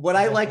 What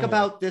I like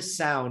about this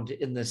sound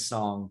in this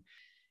song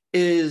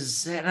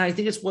is, and I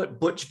think it's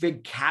what Butch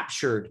Vig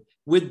captured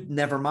with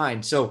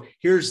Nevermind. So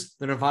here's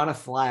the Nirvana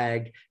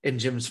flag and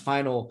Jim's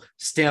final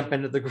stamp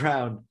into the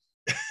ground.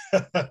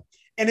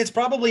 And it's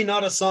probably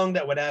not a song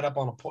that would end up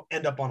on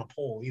a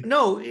poll either.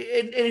 No, and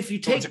if you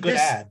take it's a good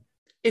ad.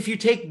 If you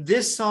take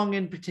this song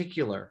in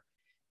particular,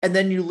 and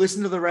then you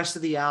listen to the rest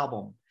of the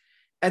album,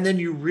 and then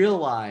you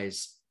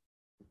realize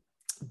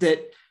that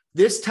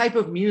this type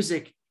of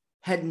music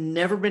had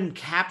never been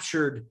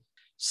captured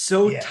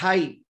so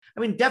tight. I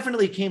mean,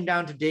 definitely came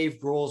down to Dave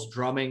Grohl's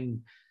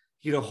drumming,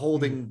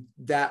 holding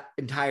that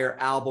entire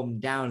album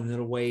down in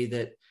a way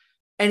that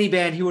any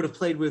band he would have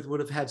played with would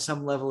have had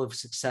some level of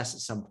success at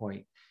some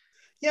point.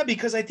 Yeah,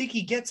 because I think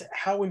he gets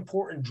how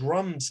important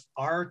drums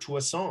are to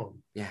a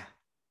song. Yeah.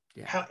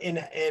 How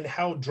and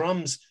how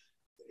drums,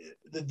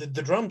 the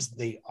drums,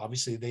 they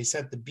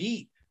set the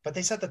beat, but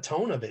they set the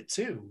tone of it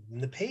too,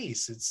 and the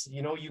pace. It's,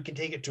 you can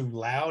take it to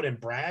loud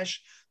and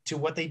brash to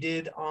what they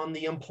did on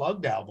the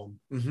Unplugged album,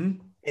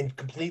 and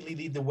completely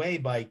lead the way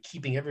by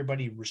keeping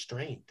everybody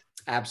restrained.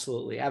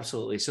 Absolutely.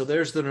 Absolutely. So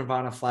there's the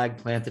Nirvana flag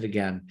planted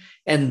again.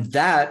 And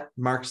that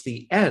marks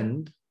the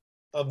end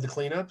of the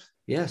cleanup.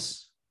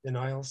 Yes. In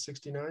aisle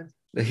 69.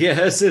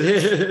 Yes, it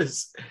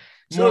is.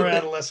 More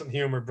adolescent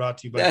humor brought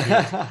to you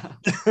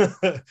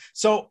by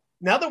So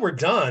now that we're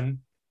done,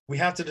 we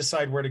have to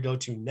decide where to go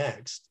to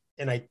next.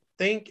 And I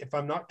think, if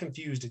I'm not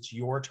confused, it's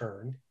your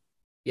turn.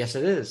 Yes,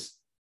 it is.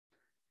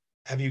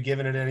 Have you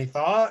given it any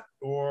thought?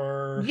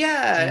 Or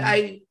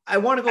I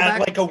want to go back.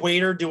 Like a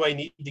waiter, do I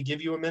need to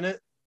give you a minute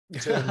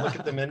to look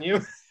at the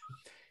menu?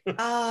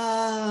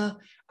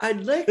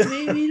 I'd like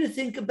maybe to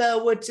think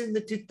about what's in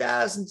the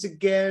 2000s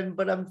again,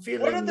 but I'm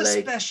feeling what are the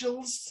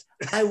specials?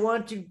 I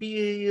want to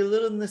be a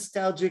little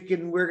nostalgic,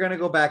 and we're going to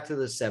go back to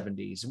the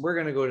 70s, and we're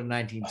going to go to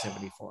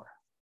 1974.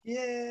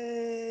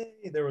 Yay!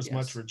 There was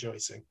much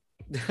rejoicing.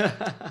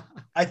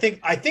 I think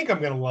I'm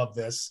going to love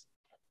this.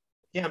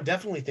 Yeah, I'm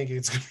definitely thinking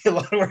it's going to be a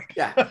lot of work.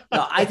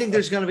 No, I think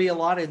there's going to be a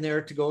lot in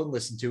there to go and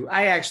listen to.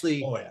 I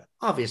actually,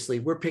 obviously,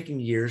 we're picking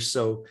years,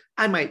 so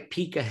I might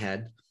peek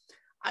ahead.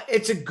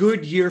 It's a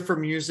good year for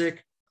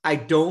music. I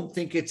don't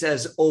think it's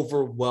as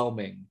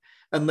overwhelming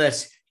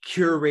unless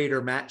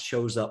curator Matt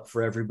shows up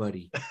for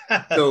everybody.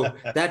 So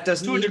that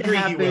doesn't to a degree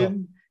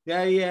happen. He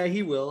will. Yeah,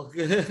 he will.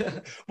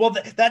 Well,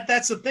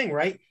 that's the thing,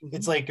 right?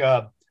 It's like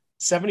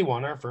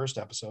 71, our first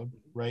episode,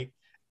 right?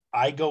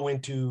 I go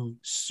into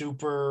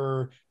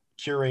super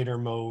curator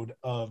mode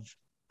of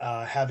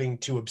having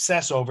to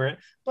obsess over it,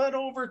 but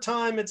over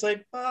time it's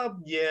like,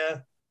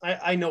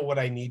 I know what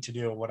I need to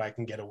do and what I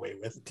can get away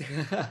with.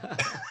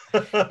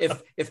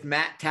 if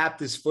Matt tapped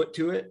his foot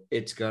to it,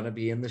 it's gonna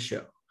be in the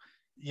show.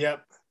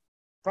 Yep,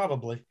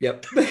 probably.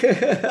 Yep.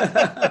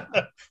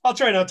 I'll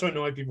try not to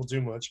annoy people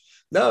too much.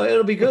 No,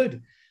 it'll be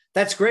good.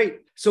 That's great.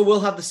 So we'll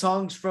have the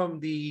songs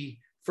from the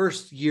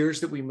first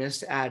years that we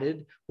missed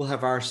added. We'll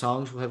have our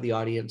songs. We'll have the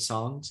audience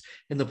songs,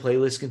 and the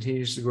playlist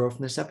continues to grow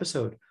from this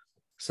episode.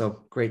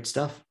 So great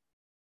stuff.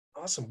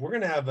 Awesome. We're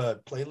gonna have a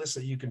playlist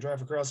that you can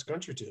drive across the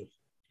country to.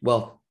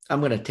 Well,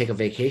 I'm going to take a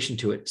vacation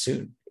to it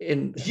soon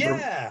in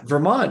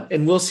Vermont,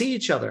 and we'll see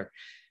each other.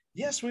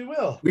 Yes, we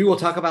will. We will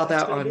talk about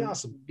that on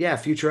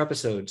future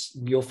episodes.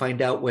 You'll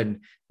find out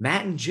when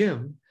Matt and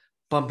Jim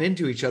bump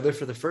into each other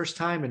for the first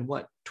time in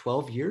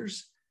 12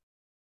 years?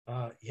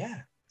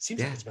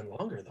 Seems like it's been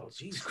longer though.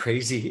 Jeez. It's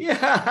crazy.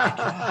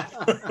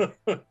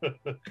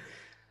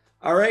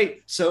 All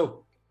right.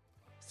 So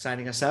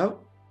signing us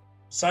out.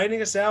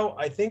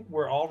 I think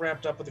we're all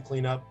wrapped up with the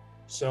cleanup.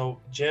 So,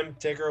 Jim,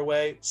 take her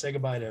away. Say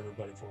goodbye to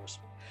everybody for us.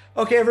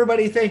 Okay,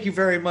 everybody, thank you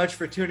very much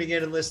for tuning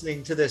in and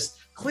listening to this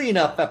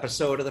cleanup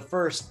episode of the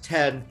first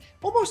 10,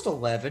 almost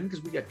 11,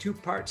 because we got 2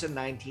 parts in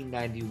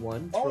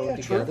 1991 thrown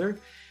together.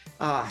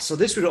 So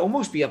this would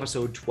almost be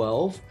episode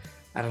 12.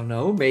 I don't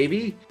know,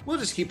 maybe. We'll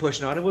just keep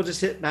pushing on it. We'll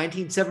just hit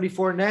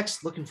 1974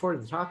 next. Looking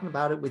forward to talking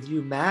about it with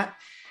you, Matt.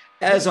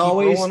 As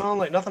always, going on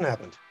like nothing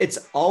happened.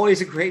 It's always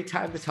a great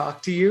time to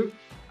talk to you.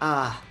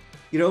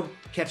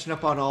 Catching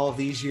up on all of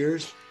these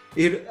years.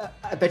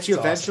 I bet you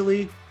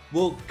eventually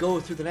we'll go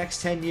through the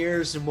next 10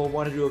 years and we'll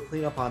want to do a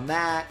cleanup on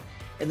that.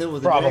 And then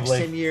with the next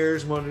 10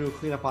 years, we'll want to do a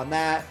cleanup on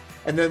that.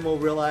 And then we'll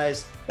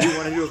realize we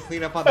want to do a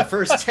cleanup on the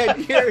first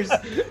 10 years.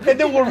 And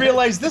then we'll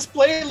realize this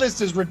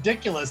playlist is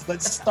ridiculous.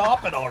 Let's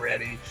stop it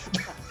already.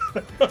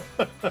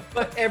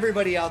 But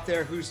everybody out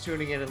there who's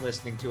tuning in and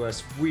listening to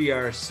us, we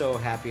are so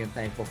happy and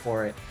thankful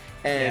for it.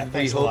 And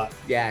thanks a lot.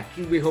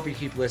 We hope you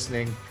keep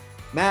listening.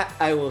 Matt,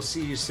 I will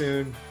see you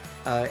soon.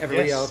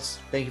 Everybody else,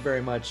 thank you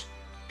very much.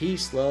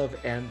 Peace, love,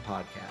 and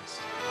podcast.